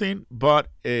is nothing but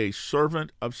a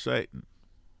servant of Satan.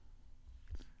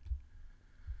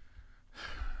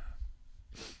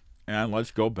 And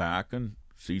let's go back and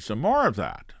see some more of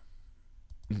that.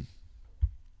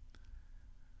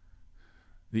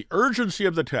 The urgency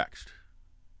of the text.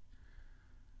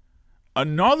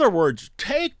 In other words,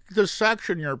 take the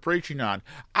section you're preaching on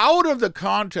out of the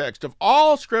context of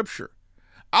all Scripture,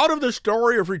 out of the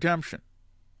story of redemption,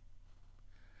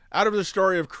 out of the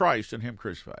story of Christ and Him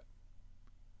crucified.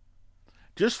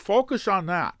 Just focus on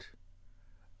that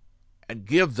and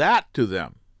give that to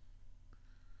them.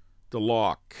 The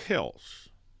law kills.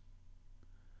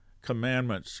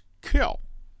 Commandments kill.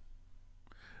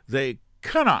 They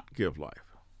cannot give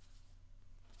life.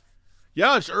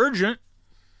 Yeah, it's urgent.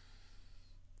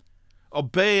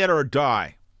 Obey it or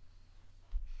die.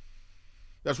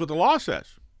 That's what the law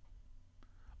says.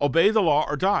 Obey the law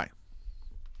or die.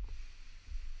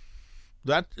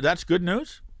 That's good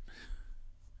news.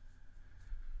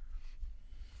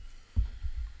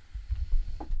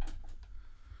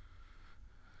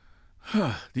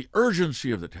 The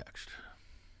urgency of the text.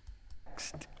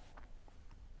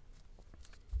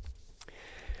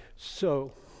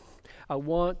 So, I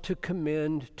want to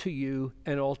commend to you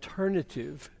an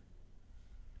alternative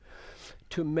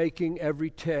to making every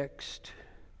text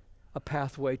a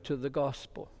pathway to the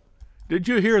gospel. Did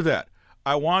you hear that?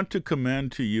 I want to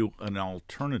commend to you an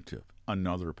alternative,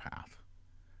 another path,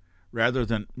 rather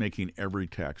than making every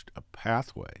text a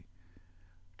pathway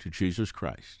to Jesus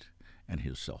Christ and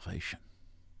His salvation.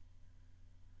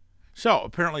 So,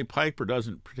 apparently Piper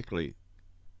doesn't particularly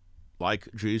like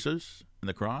Jesus and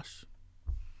the cross.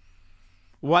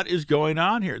 What is going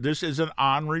on here? This is an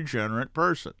unregenerate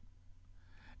person,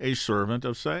 a servant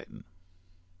of Satan,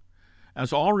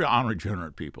 as all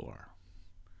unregenerate people are.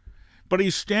 But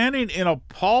he's standing in a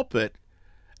pulpit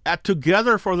at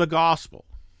Together for the Gospel.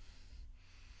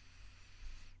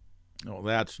 Well,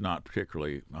 that's not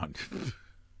particularly...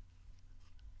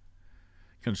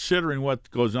 considering what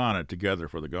goes on at Together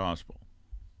for the Gospel.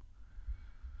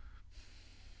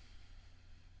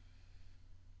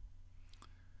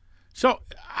 So,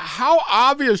 how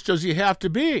obvious does he have to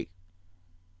be?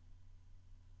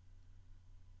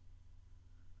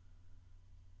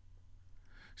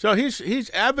 So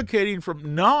he's advocating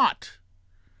from not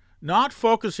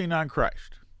focusing on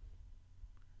Christ,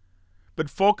 but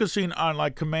focusing on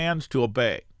like commands to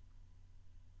obey.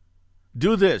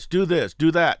 Do this, do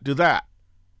that, do that.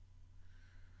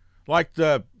 Like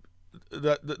the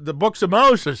books of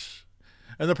Moses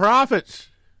and the prophets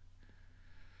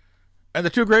and the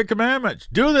two great commandments.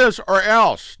 Do this or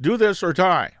else. Do this or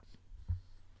die.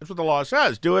 That's what the law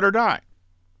says. Do it or die.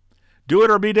 Do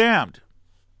it or be damned.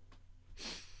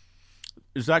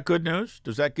 Is that good news?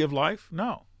 Does that give life?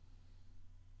 No.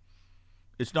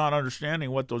 It's not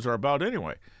understanding what those are about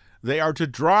anyway. They are to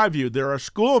drive you. They're a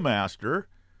schoolmaster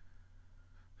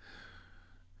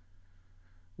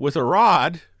with a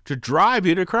rod to drive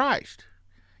you to Christ.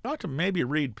 You ought to maybe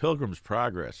read Pilgrim's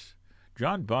Progress.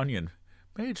 John Bunyan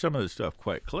made some of this stuff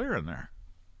quite clear in there.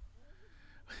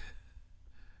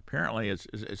 Apparently, it's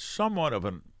somewhat of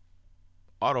an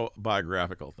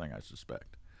autobiographical thing, I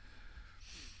suspect,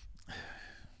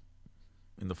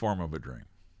 in the form of a dream.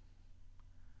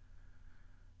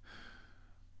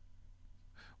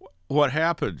 What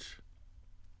happens?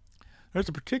 There's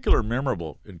a particular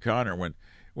memorable encounter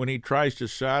when he tries to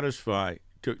satisfy,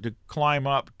 to climb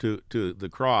up to the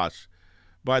cross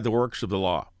by the works of the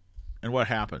law. And what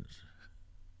happens?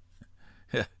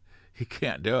 He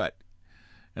can't do it.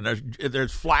 And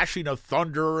there's flashing of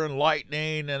thunder and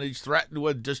lightning, and he's threatened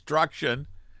with destruction.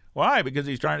 Why? Because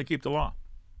he's trying to keep the law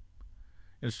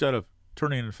instead of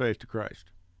turning in faith to Christ.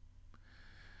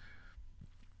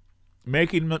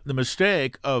 Making the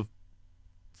mistake of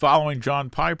following John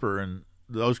Piper and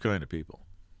those kind of people.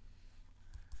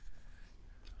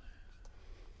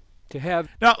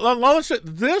 Now, listen,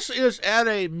 this is at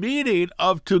a meeting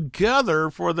of Together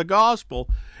for the Gospel,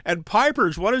 and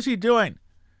Piper's, what is he doing?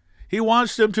 He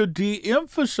wants them to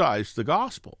de-emphasize the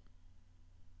gospel.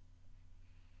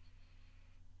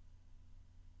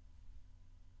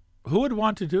 Who would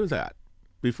want to do that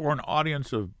before an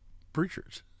audience of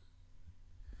preachers?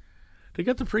 To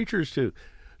get the preachers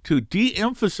to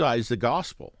de-emphasize the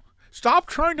gospel. Stop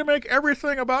trying to make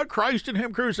everything about Christ and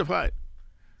Him crucified.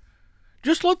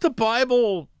 Just let the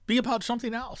Bible be about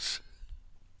something else.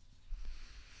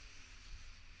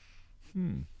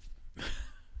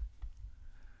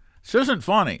 This isn't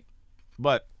funny,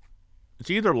 but it's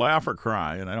either laugh or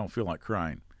cry, and I don't feel like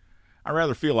crying. I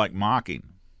rather feel like mocking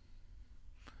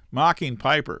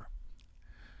Piper,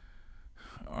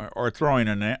 or throwing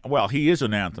he is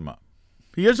anathema.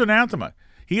 He is anathema.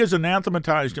 He has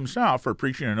anathematized himself for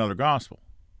preaching another gospel.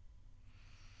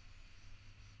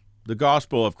 The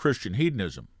gospel of Christian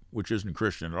hedonism, which isn't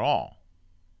Christian at all.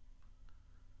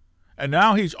 And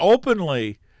now he's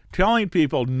openly telling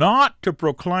people not to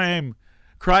proclaim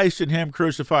Christ and Him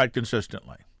crucified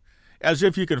consistently, as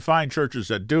if you can find churches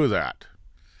that do that.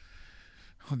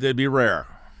 They'd be rare.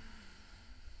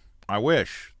 I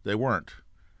wish they weren't.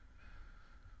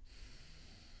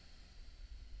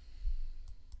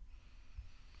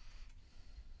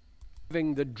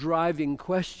 Having the driving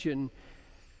question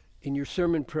in your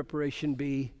sermon preparation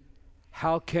be,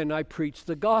 how can I preach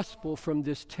the gospel from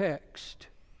this text?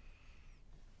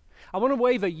 I want to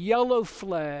wave a yellow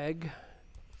flag.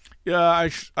 Yeah,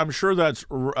 I'm sure that's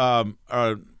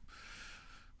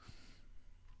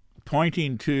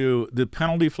pointing to the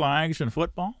penalty flags in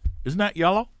football. Isn't that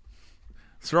yellow?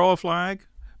 Throw a flag.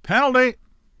 Penalty.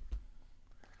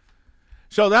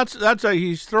 So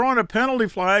he's throwing a penalty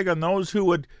flag on those who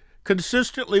would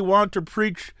consistently want to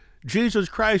preach Jesus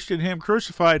Christ and Him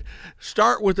crucified,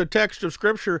 start with the text of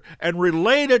Scripture and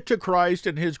relate it to Christ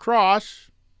and His cross.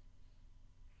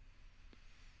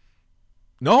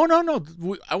 No.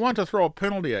 I want to throw a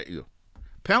penalty at you.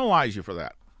 Penalize you for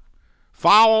that.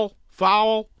 Foul.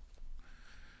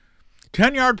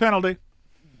 10-yard penalty.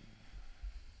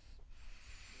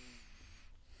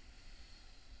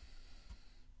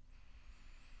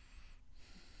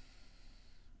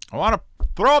 I want to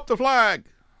throw up the flag.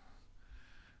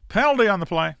 Penalty on the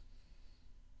play.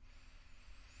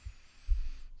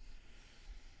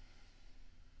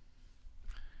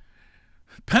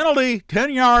 Penalty,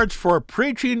 10 yards for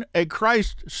preaching a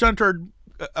Christ-centered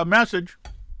message,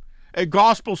 a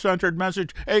gospel-centered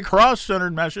message, a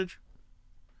cross-centered message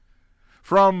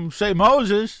from, say,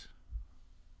 Moses,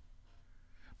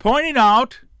 pointing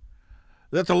out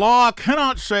that the law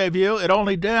cannot save you, it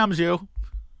only damns you.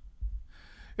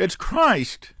 It's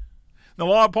Christ. The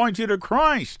law points you to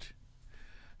Christ.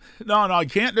 No, you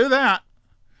can't do that.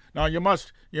 No, you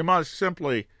must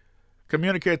simply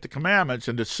communicate the commandments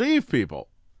and deceive people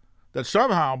that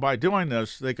somehow by doing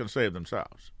this they can save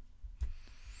themselves.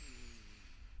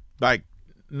 By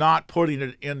not putting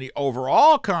it in the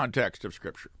overall context of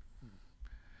Scripture.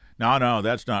 No,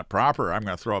 that's not proper. I'm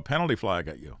going to throw a penalty flag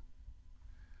at you.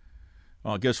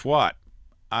 Well, guess what?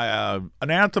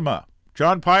 Anathema.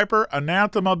 John Piper,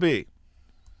 anathema be.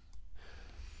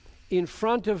 In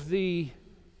front of the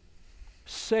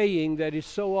saying that is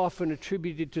so often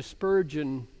attributed to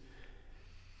Spurgeon,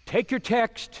 take your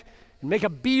text and make a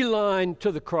beeline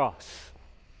to the cross.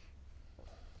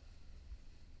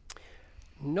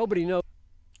 Nobody knows.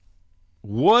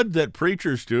 Would that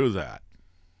preachers do that.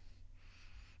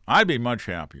 I'd be much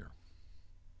happier.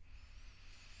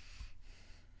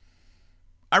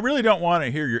 I really don't want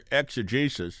to hear your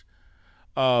exegesis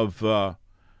of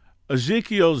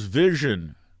Ezekiel's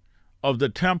vision of the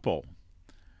temple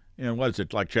in, what is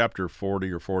it, like chapter 40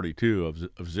 or 42 of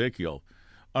Ezekiel,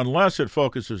 unless it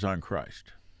focuses on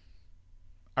Christ.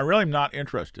 I really am not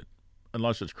interested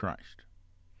unless it's Christ.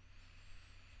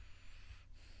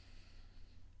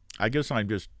 I guess I'm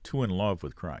just too in love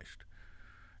with Christ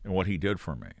and what He did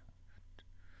for me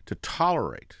to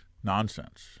tolerate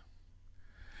nonsense.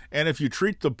 And if you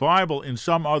treat the Bible in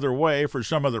some other way for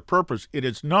some other purpose, it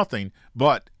is nothing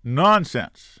but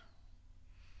nonsense.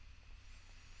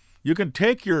 You can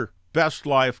take your best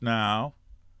life now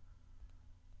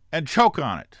and choke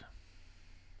on it.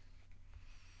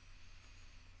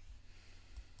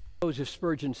 If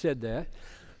Spurgeon said that.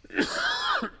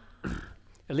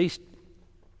 At least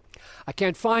I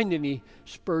can't find any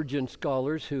Spurgeon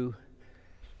scholars who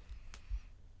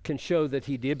can show that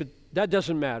he did, but that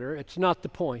doesn't matter. It's not the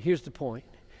point. Here's the point.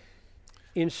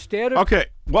 Instead of... Okay,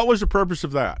 what was the purpose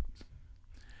of that?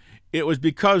 It was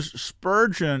because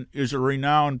Spurgeon is a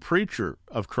renowned preacher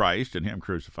of Christ and Him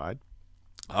crucified,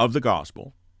 of the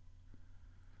gospel,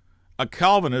 a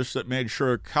Calvinist that made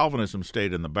sure Calvinism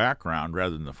stayed in the background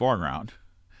rather than the foreground,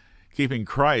 keeping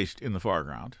Christ in the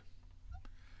foreground.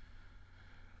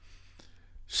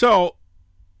 So,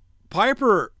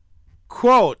 Piper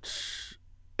quotes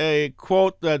a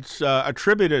quote that's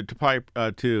attributed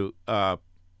to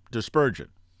Spurgeon.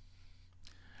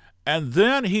 And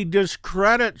then he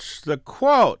discredits the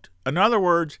quote. In other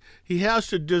words, he has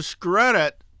to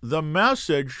discredit the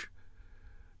message,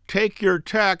 take your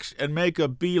text and make a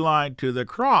beeline to the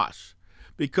cross.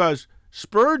 Because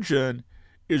Spurgeon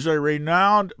is a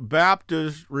renowned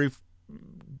Baptist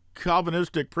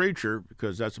Calvinistic preacher,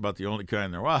 because that's about the only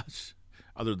kind there was,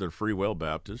 other than Free Will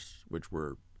Baptists, which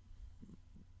were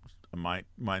a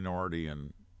minority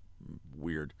and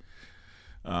weird.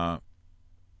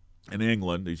 In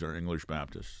England, these are English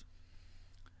Baptists.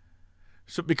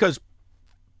 So because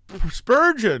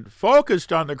Spurgeon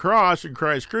focused on the cross and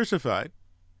Christ crucified,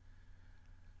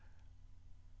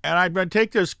 And I'm going to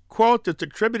take this quote that's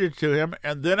attributed to him,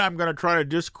 and then I'm going to try to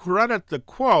discredit the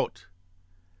quote.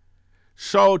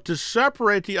 So to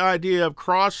separate the idea of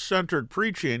cross-centered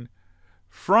preaching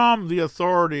from the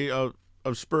authority of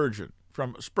Spurgeon,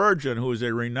 from Spurgeon, who is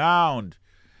a renowned,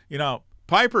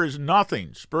 Piper is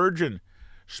nothing. Spurgeon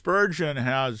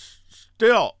has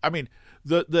still,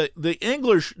 the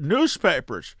English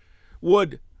newspapers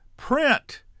would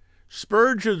print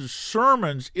Spurgeon's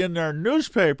sermons in their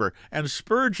newspaper, and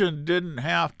Spurgeon didn't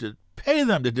have to pay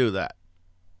them to do that.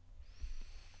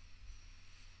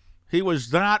 He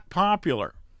was that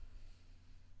popular.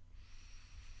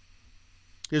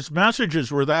 His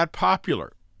messages were that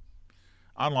popular,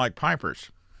 unlike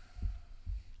Piper's.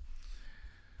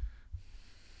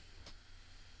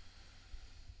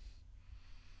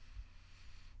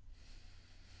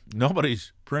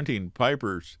 Nobody's printing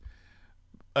Piper's.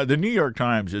 The New York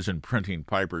Times isn't printing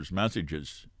Piper's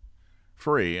messages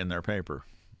free in their paper.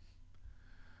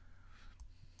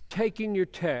 Taking your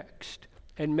text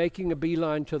and making a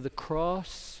beeline to the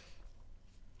cross,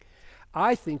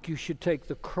 I think you should take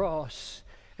the cross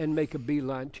and make a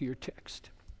beeline to your text.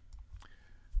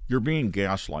 You're being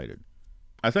gaslighted.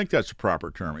 I think that's a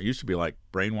proper term. It used to be like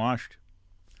brainwashed.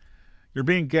 You're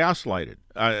being gaslighted.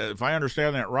 If I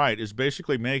understand that right, it's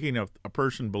basically making a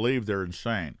person believe they're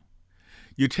insane.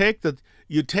 You take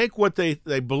what they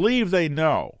believe they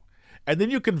know, and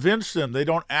then you convince them they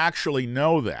don't actually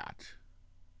know that.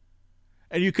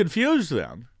 And you confuse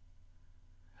them,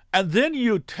 and then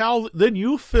you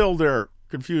fill their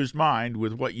confused mind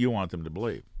with what you want them to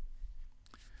believe.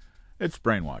 It's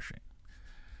brainwashing.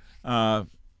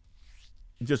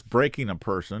 Just breaking a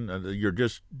person. You're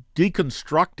just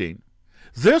deconstructing.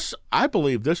 I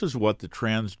believe this is what the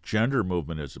transgender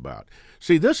movement is about.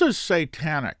 See, this is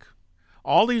satanic.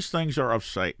 All these things are of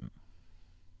Satan.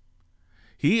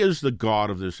 He is the god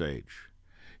of this age.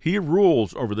 He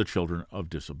rules over the children of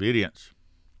disobedience.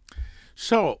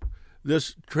 So,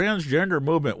 this transgender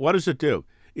movement, what does it do?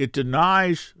 It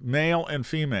denies male and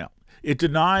female. It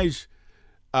denies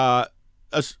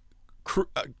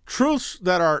truths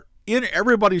that are in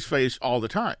everybody's face all the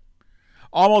time.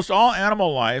 Almost all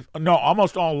life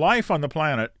on the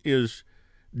planet is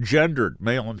gendered,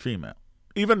 male and female.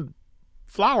 Even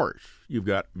flowers, you've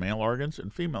got male organs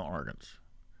and female organs.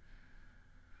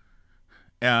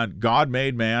 And God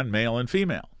made man male and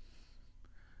female.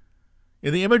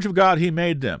 In the image of God, he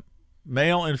made them.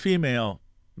 Male and female,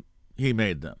 he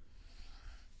made them.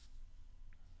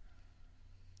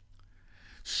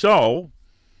 So,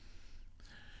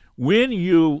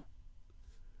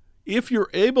 if you're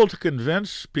able to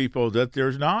convince people that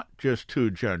there's not just two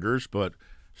genders, but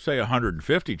say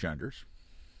 150 genders,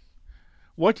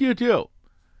 what do?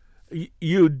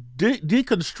 You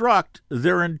deconstruct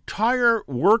their entire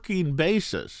working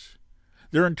basis.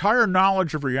 Their entire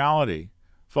knowledge of reality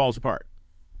falls apart.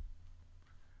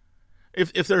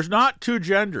 If there's not two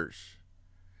genders,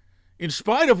 in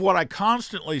spite of what I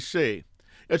constantly see,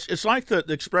 it's like the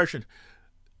expression,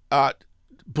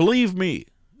 believe me,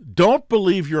 don't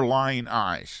believe your lying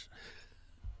eyes.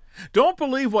 Don't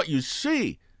believe what you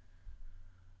see.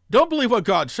 Don't believe what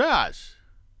God says.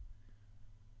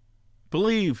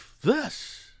 Believe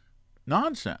this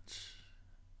nonsense.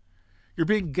 You're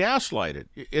being gaslighted.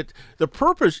 The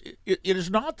purpose, it is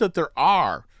not that there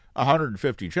are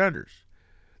 150 genders.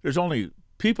 There's only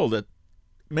people that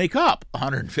make up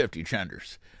 150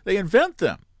 genders. They invent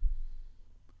them.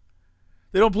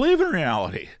 They don't believe in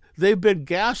reality. They've been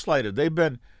gaslighted. They've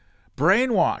been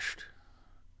brainwashed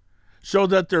so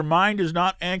that their mind is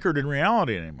not anchored in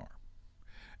reality anymore.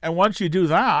 And once you do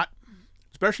that,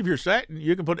 especially if you're Satan,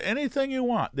 you can put anything you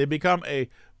want. They become a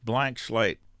blank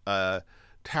slate,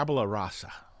 tabula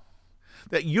rasa,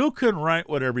 that you can write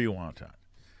whatever you want on.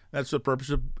 That's the purpose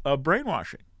of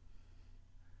brainwashing,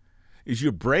 is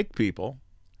you break people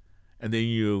and then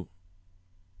you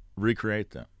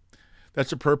recreate them. That's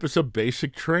the purpose of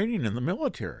basic training in the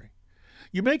military.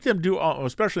 You make them do,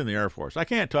 especially in the Air Force. I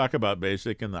can't talk about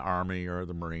basic in the Army or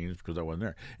the Marines because I wasn't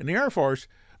there. In the Air Force,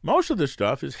 most of this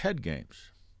stuff is head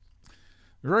games.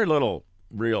 Very little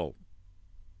real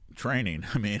training.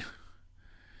 I mean,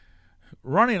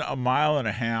 running a mile and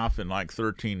a half in like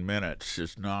 13 minutes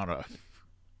is not a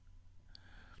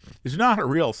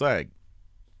real thing.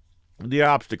 The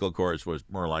obstacle course was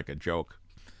more like a joke.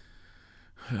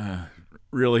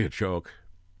 Really a joke.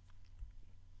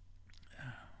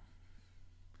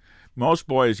 Most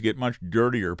boys get much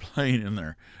dirtier playing in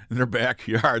their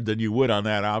backyard than you would on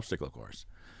that obstacle course.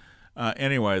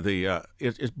 Anyway,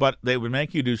 but they would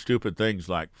make you do stupid things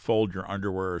like fold your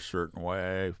underwear a certain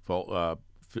way,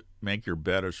 make your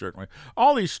bed a certain way.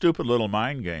 All these stupid little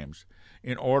mind games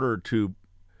in order to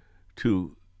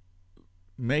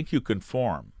make you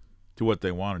conform to what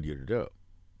they wanted you to do,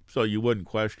 so you wouldn't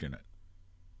question it.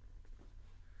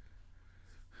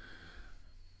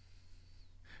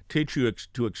 Teach you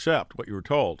to accept what you were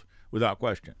told without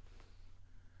question.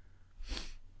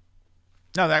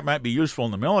 Now, that might be useful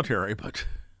in the military, but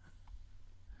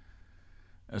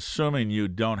assuming you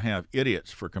don't have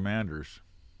idiots for commanders.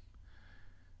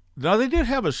 Now, they did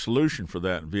have a solution for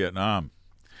that in Vietnam.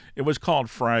 It was called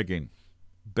fragging.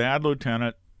 Bad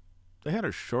lieutenant. They had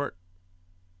a short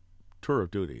tour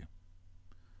of duty.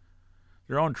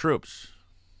 Their own troops.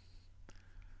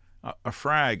 A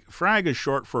frag is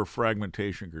short for a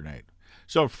fragmentation grenade.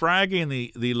 So fragging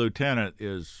the lieutenant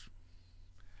is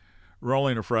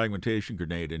rolling a fragmentation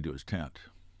grenade into his tent.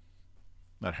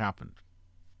 That happened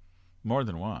more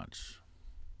than once.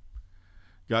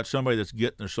 Got somebody that's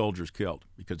getting their soldiers killed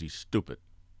because he's stupid.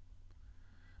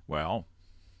 Well,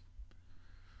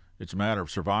 it's a matter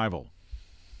of survival.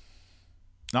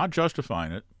 Not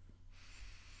justifying it,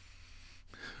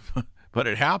 but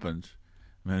it happens.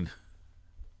 I mean,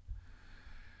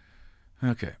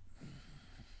 okay.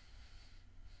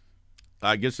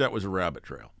 I guess that was a rabbit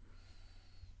trail.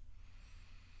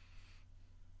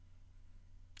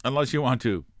 Unless you want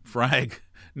to frag.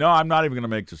 No, I'm not even going to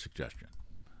make the suggestion.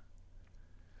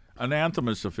 An anthem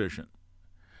is sufficient.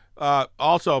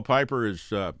 Also, Piper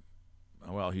is,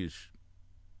 he's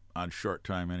on short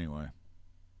time anyway.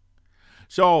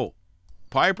 So,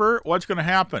 Piper, what's going to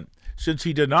happen? Since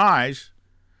he denies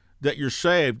that you're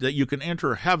saved, that you can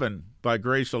enter heaven by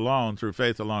grace alone, through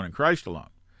faith alone, in Christ alone.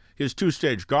 His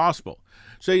two-stage gospel.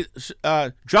 See,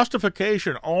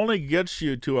 justification only gets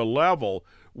you to a level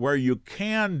where you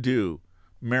can do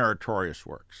meritorious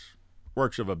works,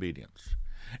 works of obedience.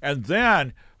 And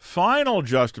then final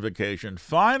justification,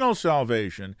 final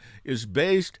salvation is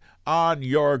based on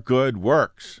your good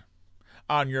works,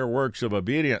 on your works of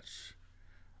obedience,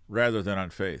 rather than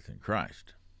on faith in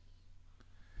Christ.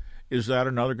 Is that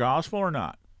another gospel or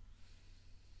not?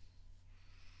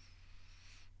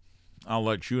 I'll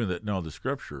let you that know the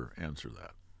Scripture answer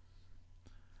that.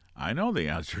 I know the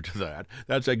answer to that.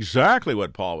 That's exactly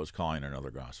what Paul was calling another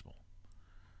gospel.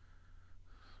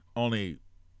 Only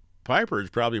Piper is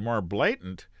probably more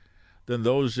blatant than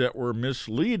those that were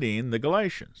misleading the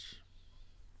Galatians,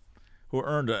 who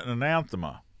earned an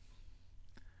anathema.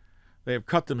 They have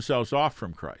cut themselves off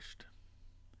from Christ.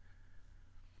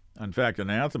 In fact,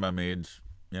 anathema means,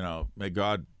 may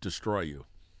God destroy you.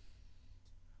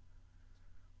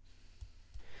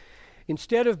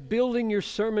 Instead of building your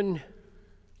sermon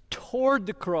toward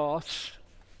the cross,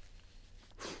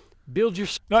 build your...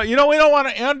 No, we don't want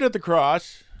to end at the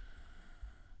cross.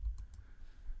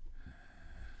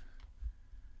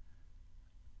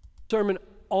 Sermon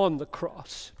on the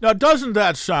cross. Now, doesn't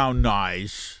that sound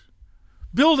nice?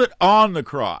 Build it on the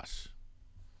cross.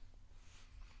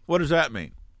 What does that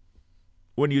mean?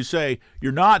 When you say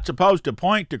you're not supposed to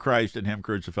point to Christ and Him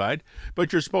crucified,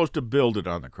 but you're supposed to build it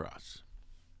on the cross.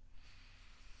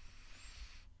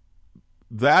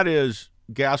 That is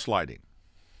gaslighting.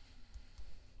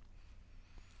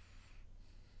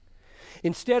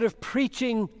 Instead of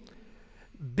preaching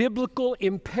biblical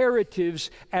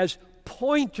imperatives as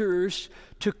pointers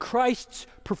to Christ's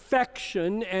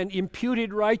perfection and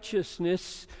imputed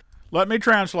righteousness. Let me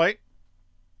translate.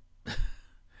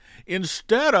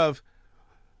 Instead of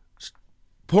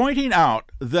pointing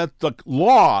out that the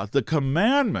law, the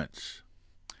commandments,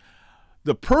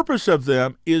 the purpose of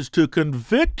them is to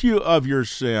convict you of your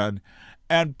sin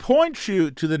and point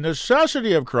you to the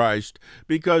necessity of Christ,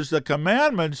 because the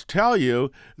commandments tell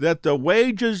you that the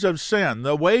wages of sin,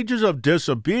 the wages of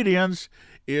disobedience,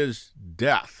 is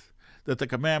death. That the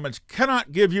commandments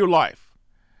cannot give you life,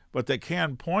 but they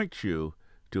can point you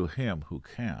to Him who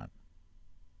can.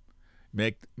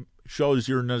 Shows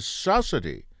your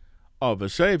necessity of a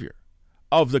Savior,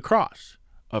 of the cross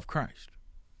of Christ.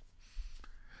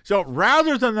 So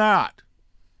rather than that,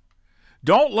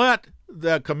 don't let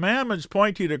the commandments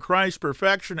point you to Christ's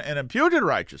perfection and imputed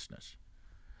righteousness.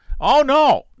 Oh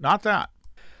no, not that.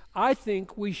 I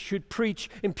think we should preach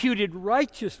imputed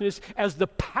righteousness as the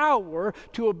power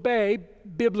to obey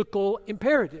biblical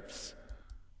imperatives.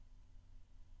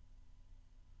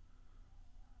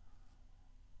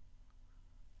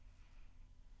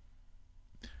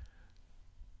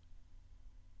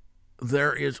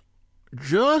 There is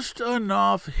just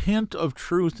enough hint of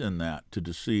truth in that to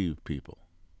deceive people,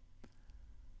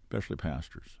 especially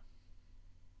pastors.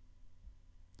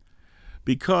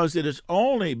 Because it is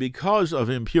only because of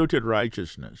imputed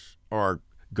righteousness, or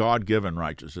God-given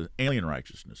righteousness, alien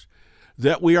righteousness,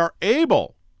 that we are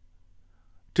able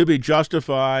to be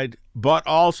justified but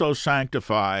also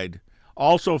sanctified,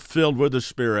 also filled with the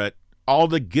Spirit, all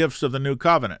the gifts of the new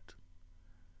covenant.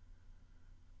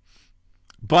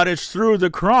 But it's through the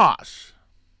cross.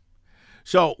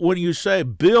 So when you say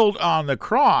build on the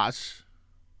cross,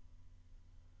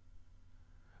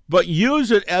 but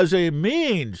use it as a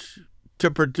means to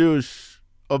produce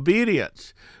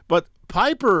obedience. But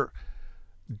Piper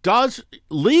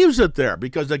leaves it there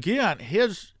because, again,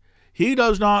 he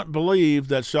does not believe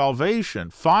that salvation,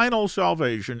 final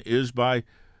salvation, is by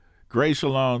grace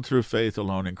alone, through faith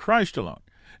alone, in Christ alone.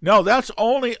 No, that's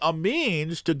only a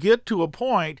means to get to a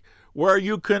point where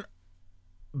you can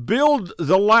build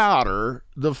the ladder,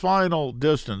 the final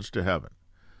distance to heaven,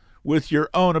 with your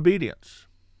own obedience,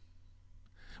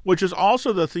 which is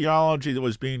also the theology that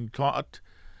was being taught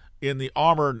in the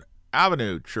Auburn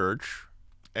Avenue Church.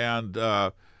 And,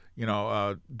 Doug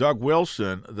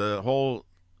Wilson, the whole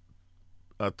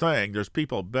thing, there's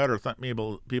people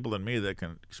people than me that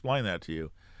can explain that to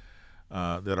you,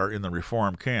 that are in the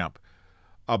Reformed camp,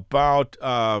 about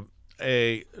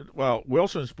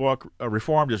Wilson's book,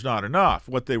 Reformed is Not Enough.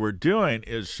 What they were doing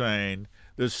is saying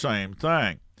the same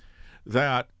thing,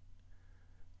 that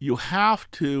you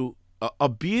have to,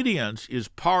 obedience is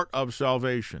part of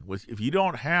salvation. If you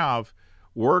don't have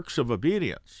works of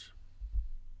obedience,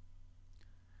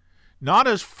 not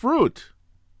as fruit,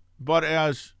 but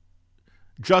as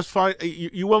justified,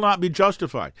 you will not be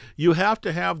justified. You have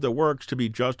to have the works to be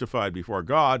justified before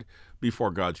God, before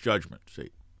God's judgment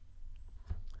seat.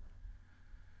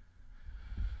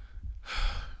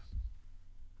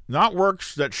 Not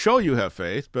works that show you have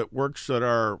faith, but works that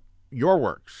are your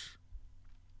works.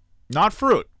 Not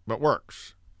fruit, but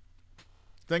works.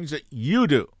 Things that you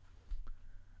do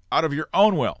out of your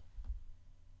own will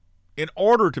in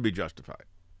order to be justified.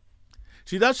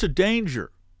 See, that's the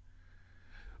danger.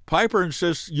 Piper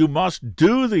insists you must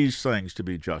do these things to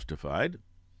be justified,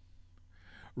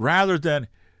 rather than,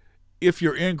 if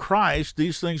you're in Christ,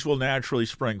 these things will naturally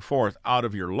spring forth out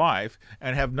of your life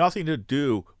and have nothing to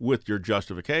do with your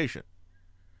justification,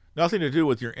 nothing to do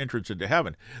with your entrance into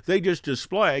heaven. They just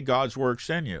display God's works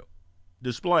in you,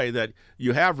 display that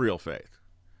you have real faith.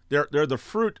 They're the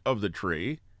fruit of the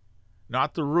tree,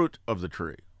 not the root of the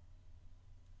tree.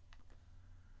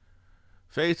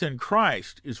 Faith in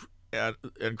Christ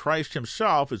and Christ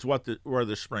himself is where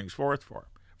this springs forth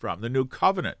from. The new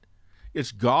covenant.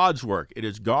 It's God's work. It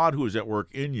is God who is at work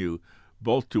in you,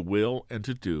 both to will and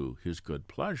to do his good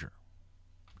pleasure.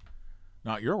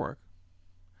 Not your work.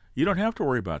 You don't have to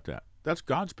worry about that. That's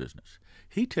God's business.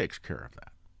 He takes care of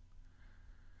that.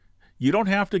 You don't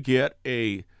have to get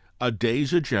a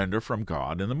day's agenda from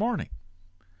God in the morning.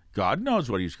 God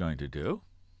knows what he's going to do.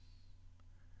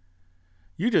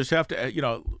 You just have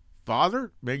to,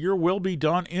 Father, may your will be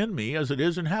done in me as it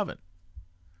is in heaven.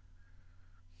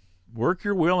 Work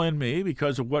your will in me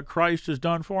because of what Christ has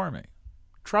done for me.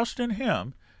 Trust in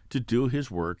him to do his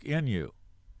work in you.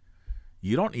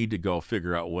 You don't need to go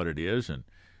figure out what it is and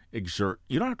exert.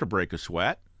 You don't have to break a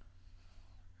sweat.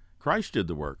 Christ did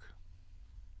the work.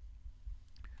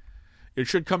 It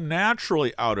should come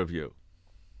naturally out of you,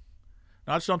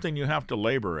 not something you have to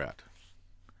labor at.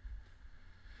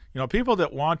 People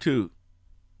that want to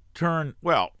turn,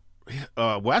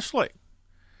 Wesley,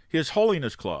 his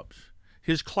holiness clubs,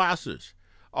 his classes,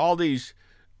 all these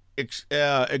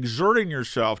exerting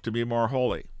yourself to be more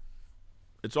holy.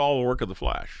 It's all the work of the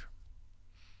flesh.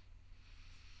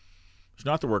 It's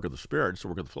not the work of the Spirit, it's the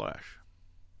work of the flesh.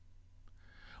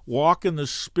 Walk in the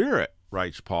Spirit,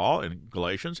 writes Paul in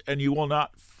Galatians, and you will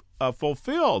not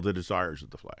fulfill the desires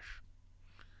of the flesh.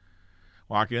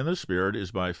 Walking in the Spirit is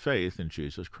by faith in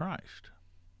Jesus Christ,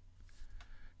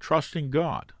 trusting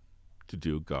God to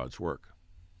do God's work.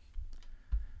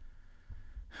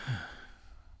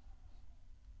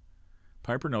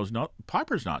 Piper's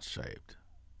not saved.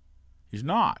 He's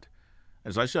not.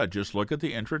 As I said, just look at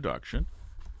the introduction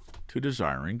to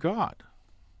Desiring God.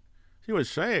 If he was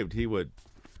saved, he would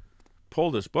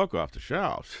pull this book off the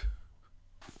shelves,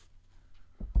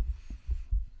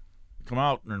 come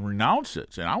out and renounce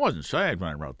it, saying, I wasn't saved when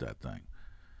I wrote that thing.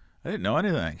 I didn't know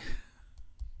anything.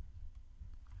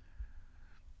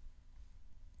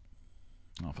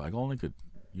 If I only could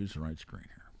use the right screen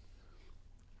here.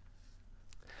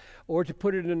 Or to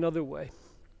put it another way,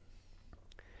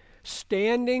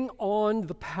 standing on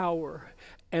the power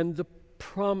and the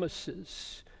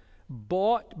promises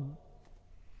bought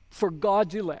for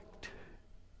God's elect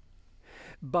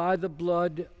by the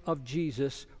blood of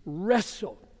Jesus,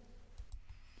 wrestle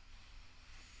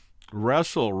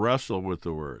with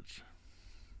the words.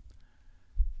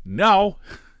 No.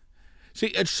 See,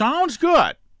 it sounds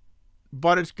good,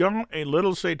 but it's got a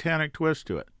little satanic twist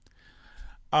to it.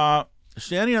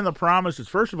 Standing on the promises,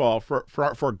 first of all,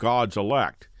 for God's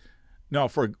elect. No,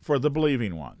 for the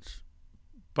believing ones.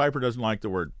 Piper doesn't like the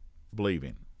word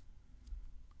believing.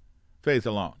 Faith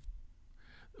alone.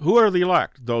 Who are the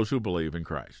elect? Those who believe in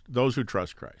Christ. Those who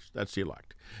trust Christ. That's the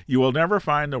elect. You will never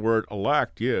find the word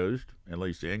elect used, at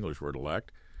least the English word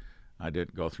elect. I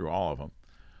didn't go through all of them,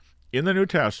 in the New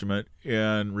Testament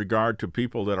in regard to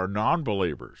people that are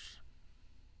non-believers,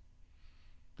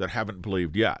 that haven't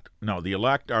believed yet. No, the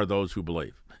elect are those who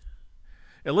believe.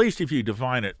 At least if you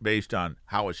define it based on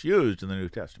how it's used in the New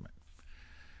Testament.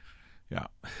 Yeah.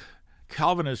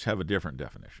 Calvinists have a different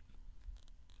definition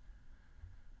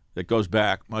that goes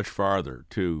back much farther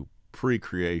to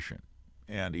pre-creation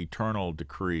and eternal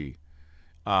decree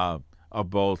of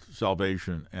both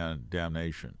salvation and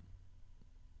damnation.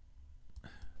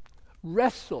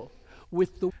 Wrestle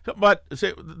with the... But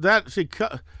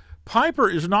Piper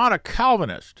is not a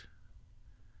Calvinist.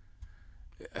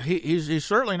 He's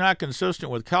certainly not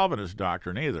consistent with Calvinist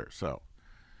doctrine either. So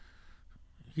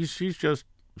he's just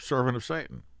a servant of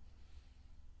Satan.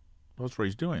 That's what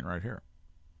he's doing right here.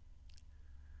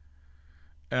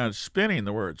 And spinning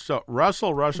the words. So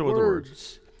wrestle with the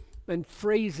words. And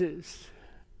phrases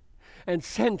and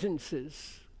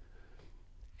sentences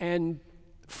and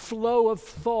flow of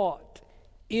thought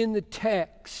in the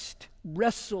text.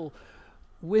 Wrestle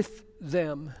with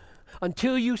them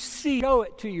until you show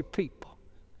it to your people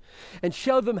and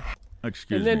show them,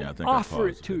 Excuse and me, I then think I offer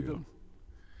it paused the to video. them.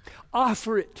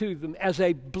 Offer it to them as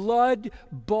a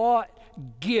blood-bought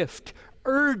gift,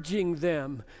 urging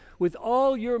them with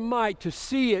all your might to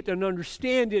see it and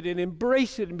understand it and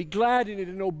embrace it and be glad in it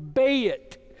and obey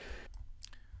it.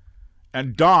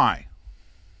 And die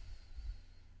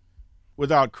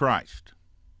without Christ.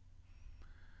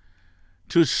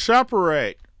 To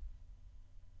separate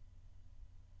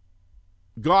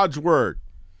God's Word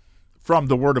from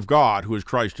the Word of God, who is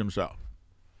Christ himself.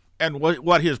 And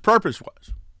what his purpose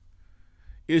was,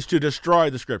 is to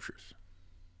destroy the Scriptures.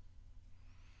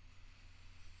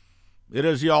 It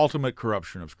is the ultimate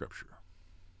corruption of Scripture.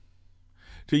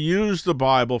 To use the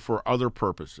Bible for other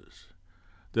purposes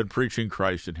than preaching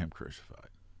Christ and him crucified.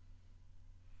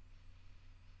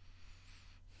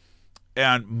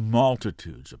 And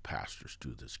multitudes of pastors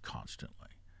do this constantly.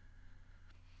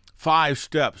 5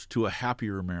 steps to a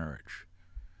happier marriage.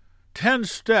 10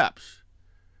 steps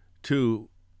to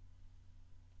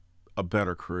a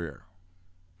better career.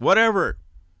 Whatever.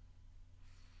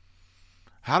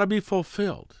 How to be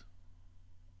fulfilled.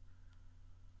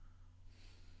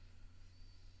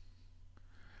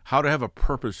 How to have a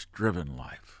purpose-driven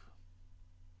life.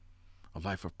 A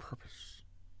life of purpose.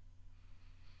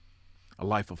 A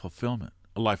life of fulfillment.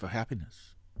 A life of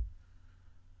happiness.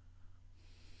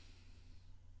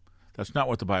 That's not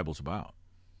what the Bible's about.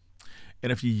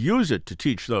 And if you use it to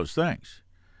teach those things,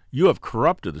 you have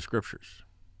corrupted the Scriptures.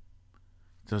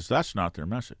 Because that's not their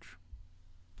message.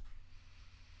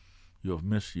 You have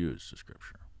misused the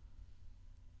Scripture.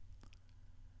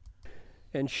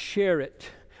 And share it.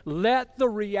 Let the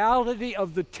reality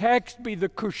of the text be the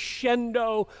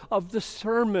crescendo of the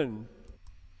sermon.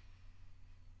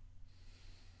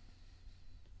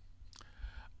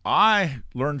 I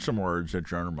learned some words at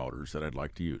General Motors that I'd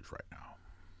like to use right now.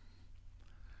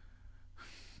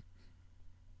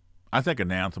 I think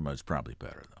anathema is probably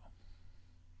better, though.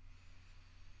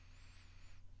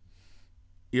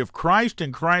 If Christ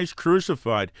and Christ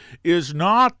crucified is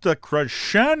not the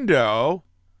crescendo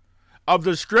of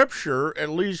the Scripture, at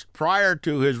least prior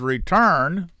to his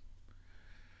return,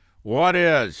 what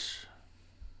is?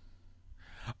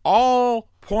 All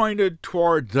pointed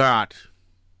toward that.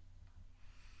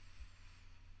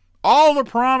 All the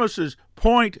promises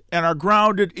point and are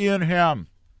grounded in him.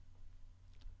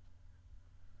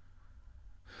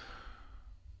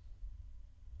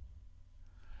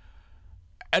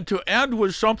 And to end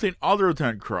with something other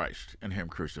than Christ and him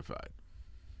crucified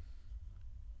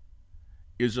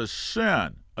is a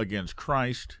sin against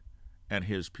Christ and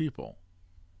his people.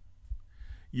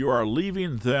 You are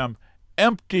leaving them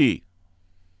empty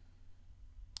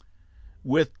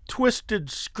with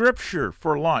twisted Scripture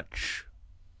for lunch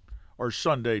or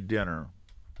Sunday dinner,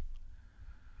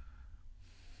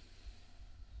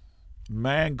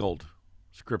 mangled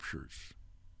Scriptures,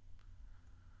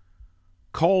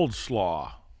 cold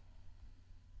slaw,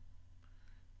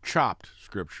 chopped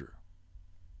Scripture,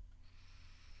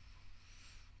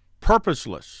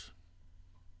 purposeless.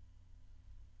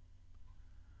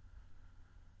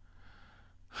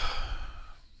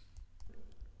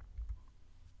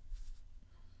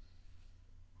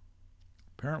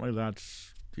 Apparently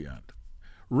that's the end.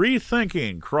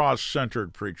 Rethinking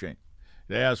cross-centered preaching.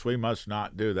 Yes, we must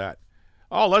not do that.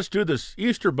 Oh, let's do this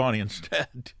Easter bunny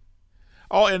instead.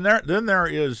 Oh, and then there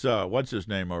is, what's his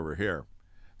name over here?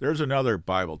 There's another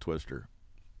Bible twister.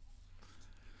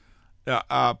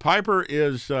 Piper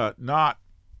is not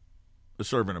a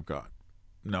servant of God.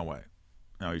 No way.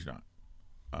 No, he's not.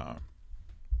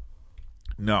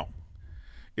 No.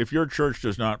 If your church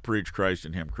does not preach Christ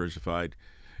and Him crucified,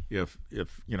 if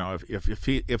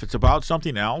it's about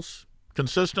something else,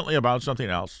 consistently about something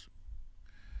else,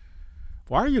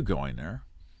 why are you going there?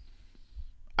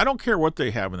 I don't care what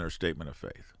they have in their statement of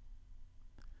faith.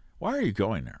 Why are you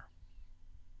going there?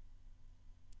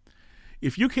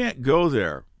 If you can't go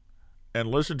there and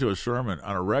listen to a sermon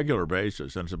on a regular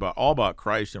basis and it's all about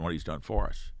Christ and what He's done for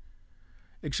us,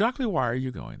 exactly why are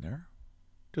you going there?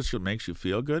 Just it makes you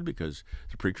feel good because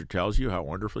the preacher tells you how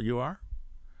wonderful you are?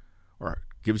 Or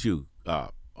gives you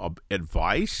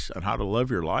advice on how to live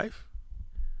your life?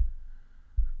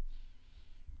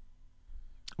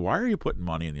 Why are you putting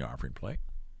money in the offering plate?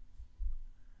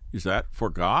 Is that for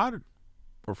God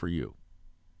or for you?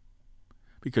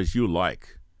 Because you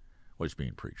like what's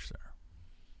being preached there.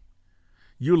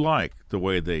 You like the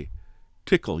way they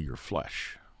tickle your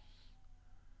flesh,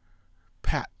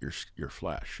 pat your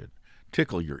flesh, and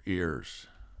tickle your ears.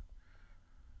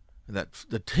 And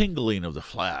the tingling of the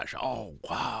flesh. Oh,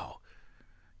 wow.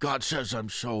 God says I'm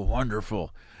so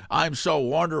wonderful. I'm so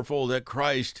wonderful that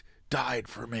Christ died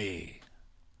for me.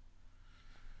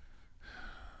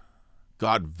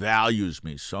 God values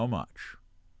me so much.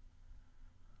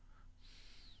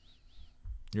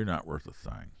 You're not worth a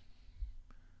thing.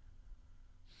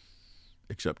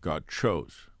 Except God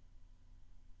chose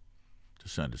to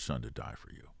send His Son to die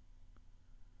for you.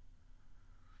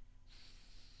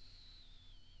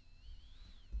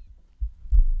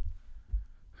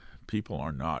 People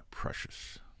are not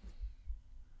precious.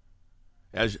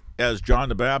 As John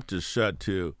the Baptist said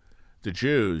to the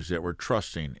Jews that were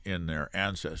trusting in their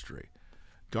ancestry,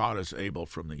 God is able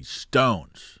from these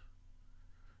stones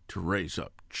to raise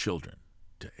up children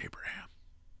to Abraham.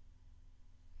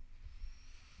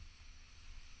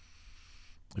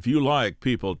 If you like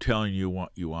people telling you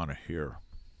what you want to hear,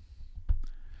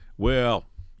 well,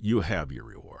 you have your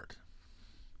reward.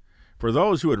 For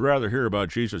those who would rather hear about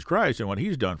Jesus Christ and what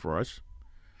He's done for us,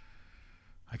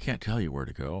 I can't tell you where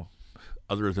to go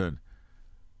other than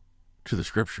to the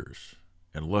Scriptures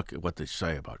and look at what they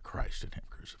say about Christ and Him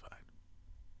crucified.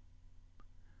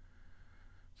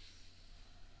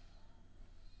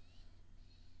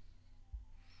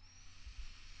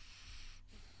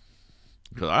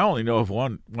 Because I only know of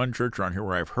one church around here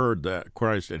where I've heard that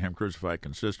Christ and Him crucified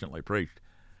consistently preached,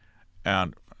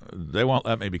 and they won't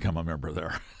let me become a member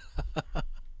there.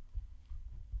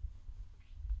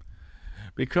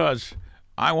 Because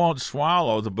I won't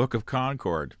swallow the Book of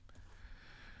Concord.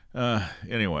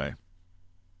 Anyway,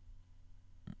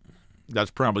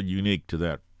 that's probably unique to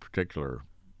that particular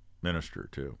minister,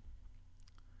 too.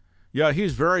 Yeah,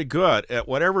 he's very good at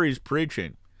whatever he's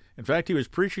preaching. In fact, he was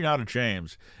preaching out of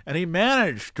James, and he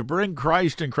managed to bring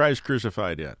Christ and Christ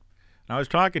crucified in. And I was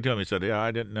talking to him. He said, yeah,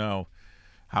 I didn't know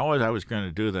how I was going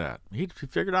to do that. He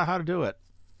figured out how to do it.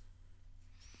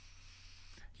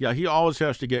 Yeah, he always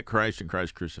has to get Christ and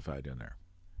Christ crucified in there.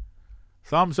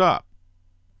 Thumbs up.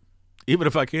 Even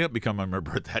if I can't become a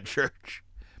member at that church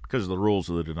because of the rules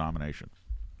of the denomination.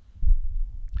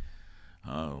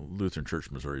 Lutheran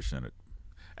Church, Missouri Synod.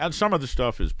 And some of the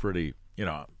stuff is pretty,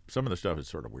 some of the stuff is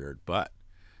sort of weird, but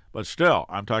still,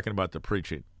 I'm talking about the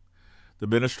preaching, the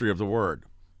ministry of the Word.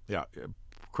 Yeah,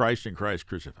 Christ and Christ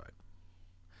crucified.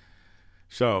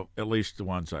 So, at least the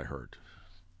ones I heard.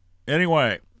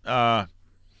 Anyway,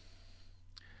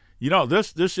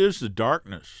 this is the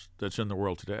darkness that's in the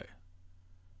world today.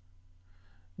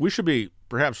 We should be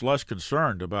perhaps less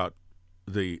concerned about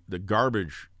the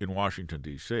garbage in Washington,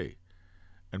 D.C.,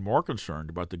 and more concerned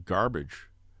about the garbage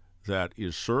that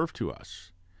is served to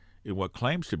us in what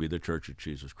claims to be the Church of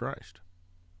Jesus Christ.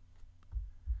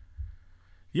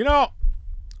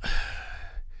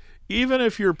 Even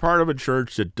if you're part of a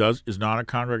church that is not a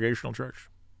congregational church,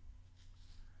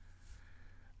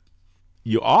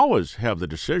 you always have the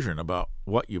decision about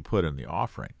what you put in the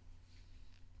offering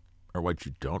or what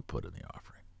you don't put in the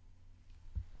offering.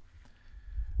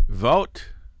 Vote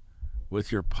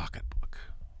with your pocketbook.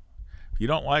 If you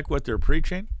don't like what they're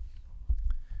preaching,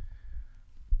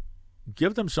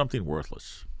 give them something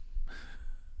worthless.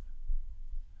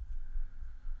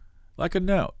 Like a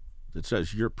note that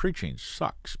says, your preaching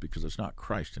sucks because it's not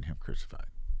Christ and Him crucified.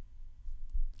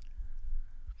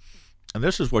 And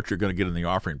this is what you're going to get in the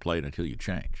offering plate until you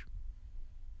change.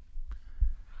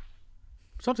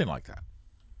 Something like that.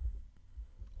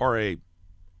 Or a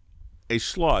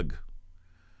slug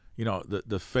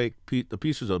the fake the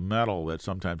pieces of metal that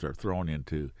sometimes are thrown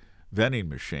into vending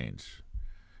machines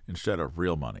instead of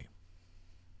real money.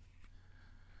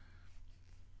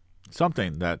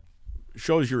 Something that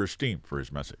shows your esteem for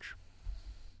his message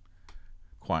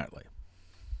quietly.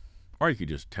 Or you could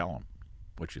just tell him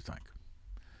what you think.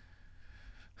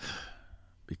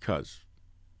 Because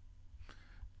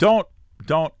don't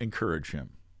encourage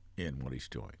him in what he's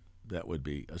doing. That would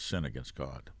be a sin against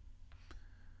God.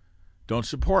 Don't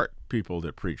support people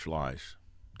that preach lies.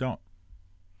 Don't.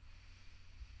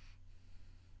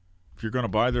 If you're going to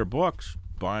buy their books,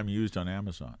 buy them used on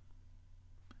Amazon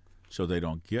so they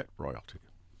don't get royalty.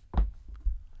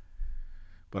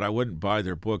 But I wouldn't buy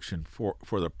their books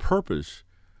for the purpose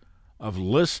of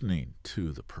listening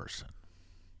to the person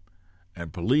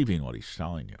and believing what he's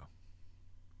telling you.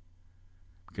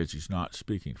 Because he's not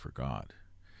speaking for God.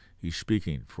 He's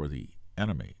speaking for the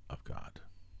enemy of God,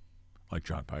 like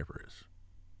John Piper is.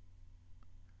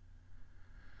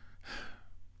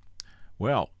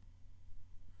 Well,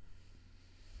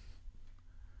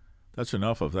 that's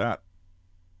enough of that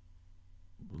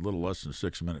a little less than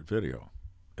 6-minute video.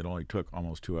 It only took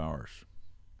almost 2 hours.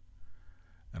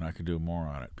 And I could do more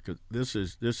on it because this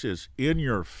is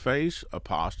in-your-face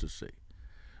apostasy.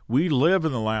 We live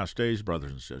in the last days,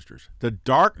 brothers and sisters. The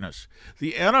darkness.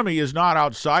 The enemy is not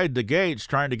outside the gates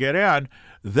trying to get in.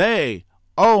 They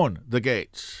own the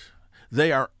gates.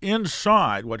 They are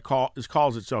inside what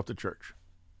calls itself the church.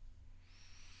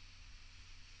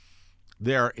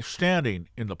 They are standing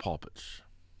in the pulpits.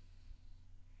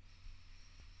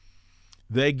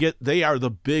 They are the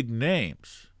big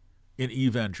names in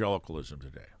evangelicalism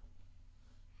today.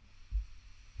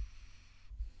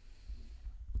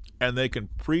 And they can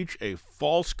preach a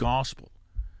false gospel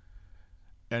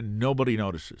and nobody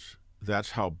notices.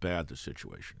 That's how bad the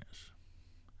situation is.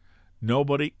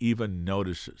 Nobody even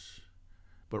notices,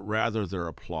 but rather they're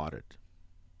applauded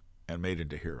and made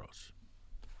into heroes.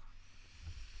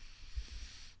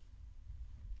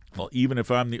 Well, even if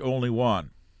I'm the only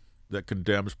one that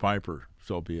condemns Piper,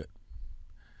 so be it.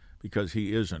 Because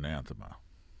he is anathema.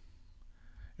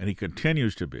 And he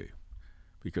continues to be,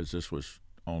 because this was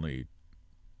only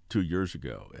 2 years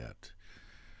ago at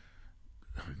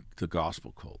the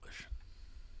Gospel Coalition.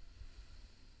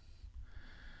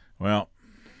 Well,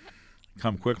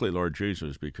 come quickly, Lord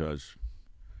Jesus, because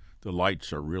the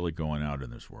lights are really going out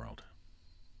in this world.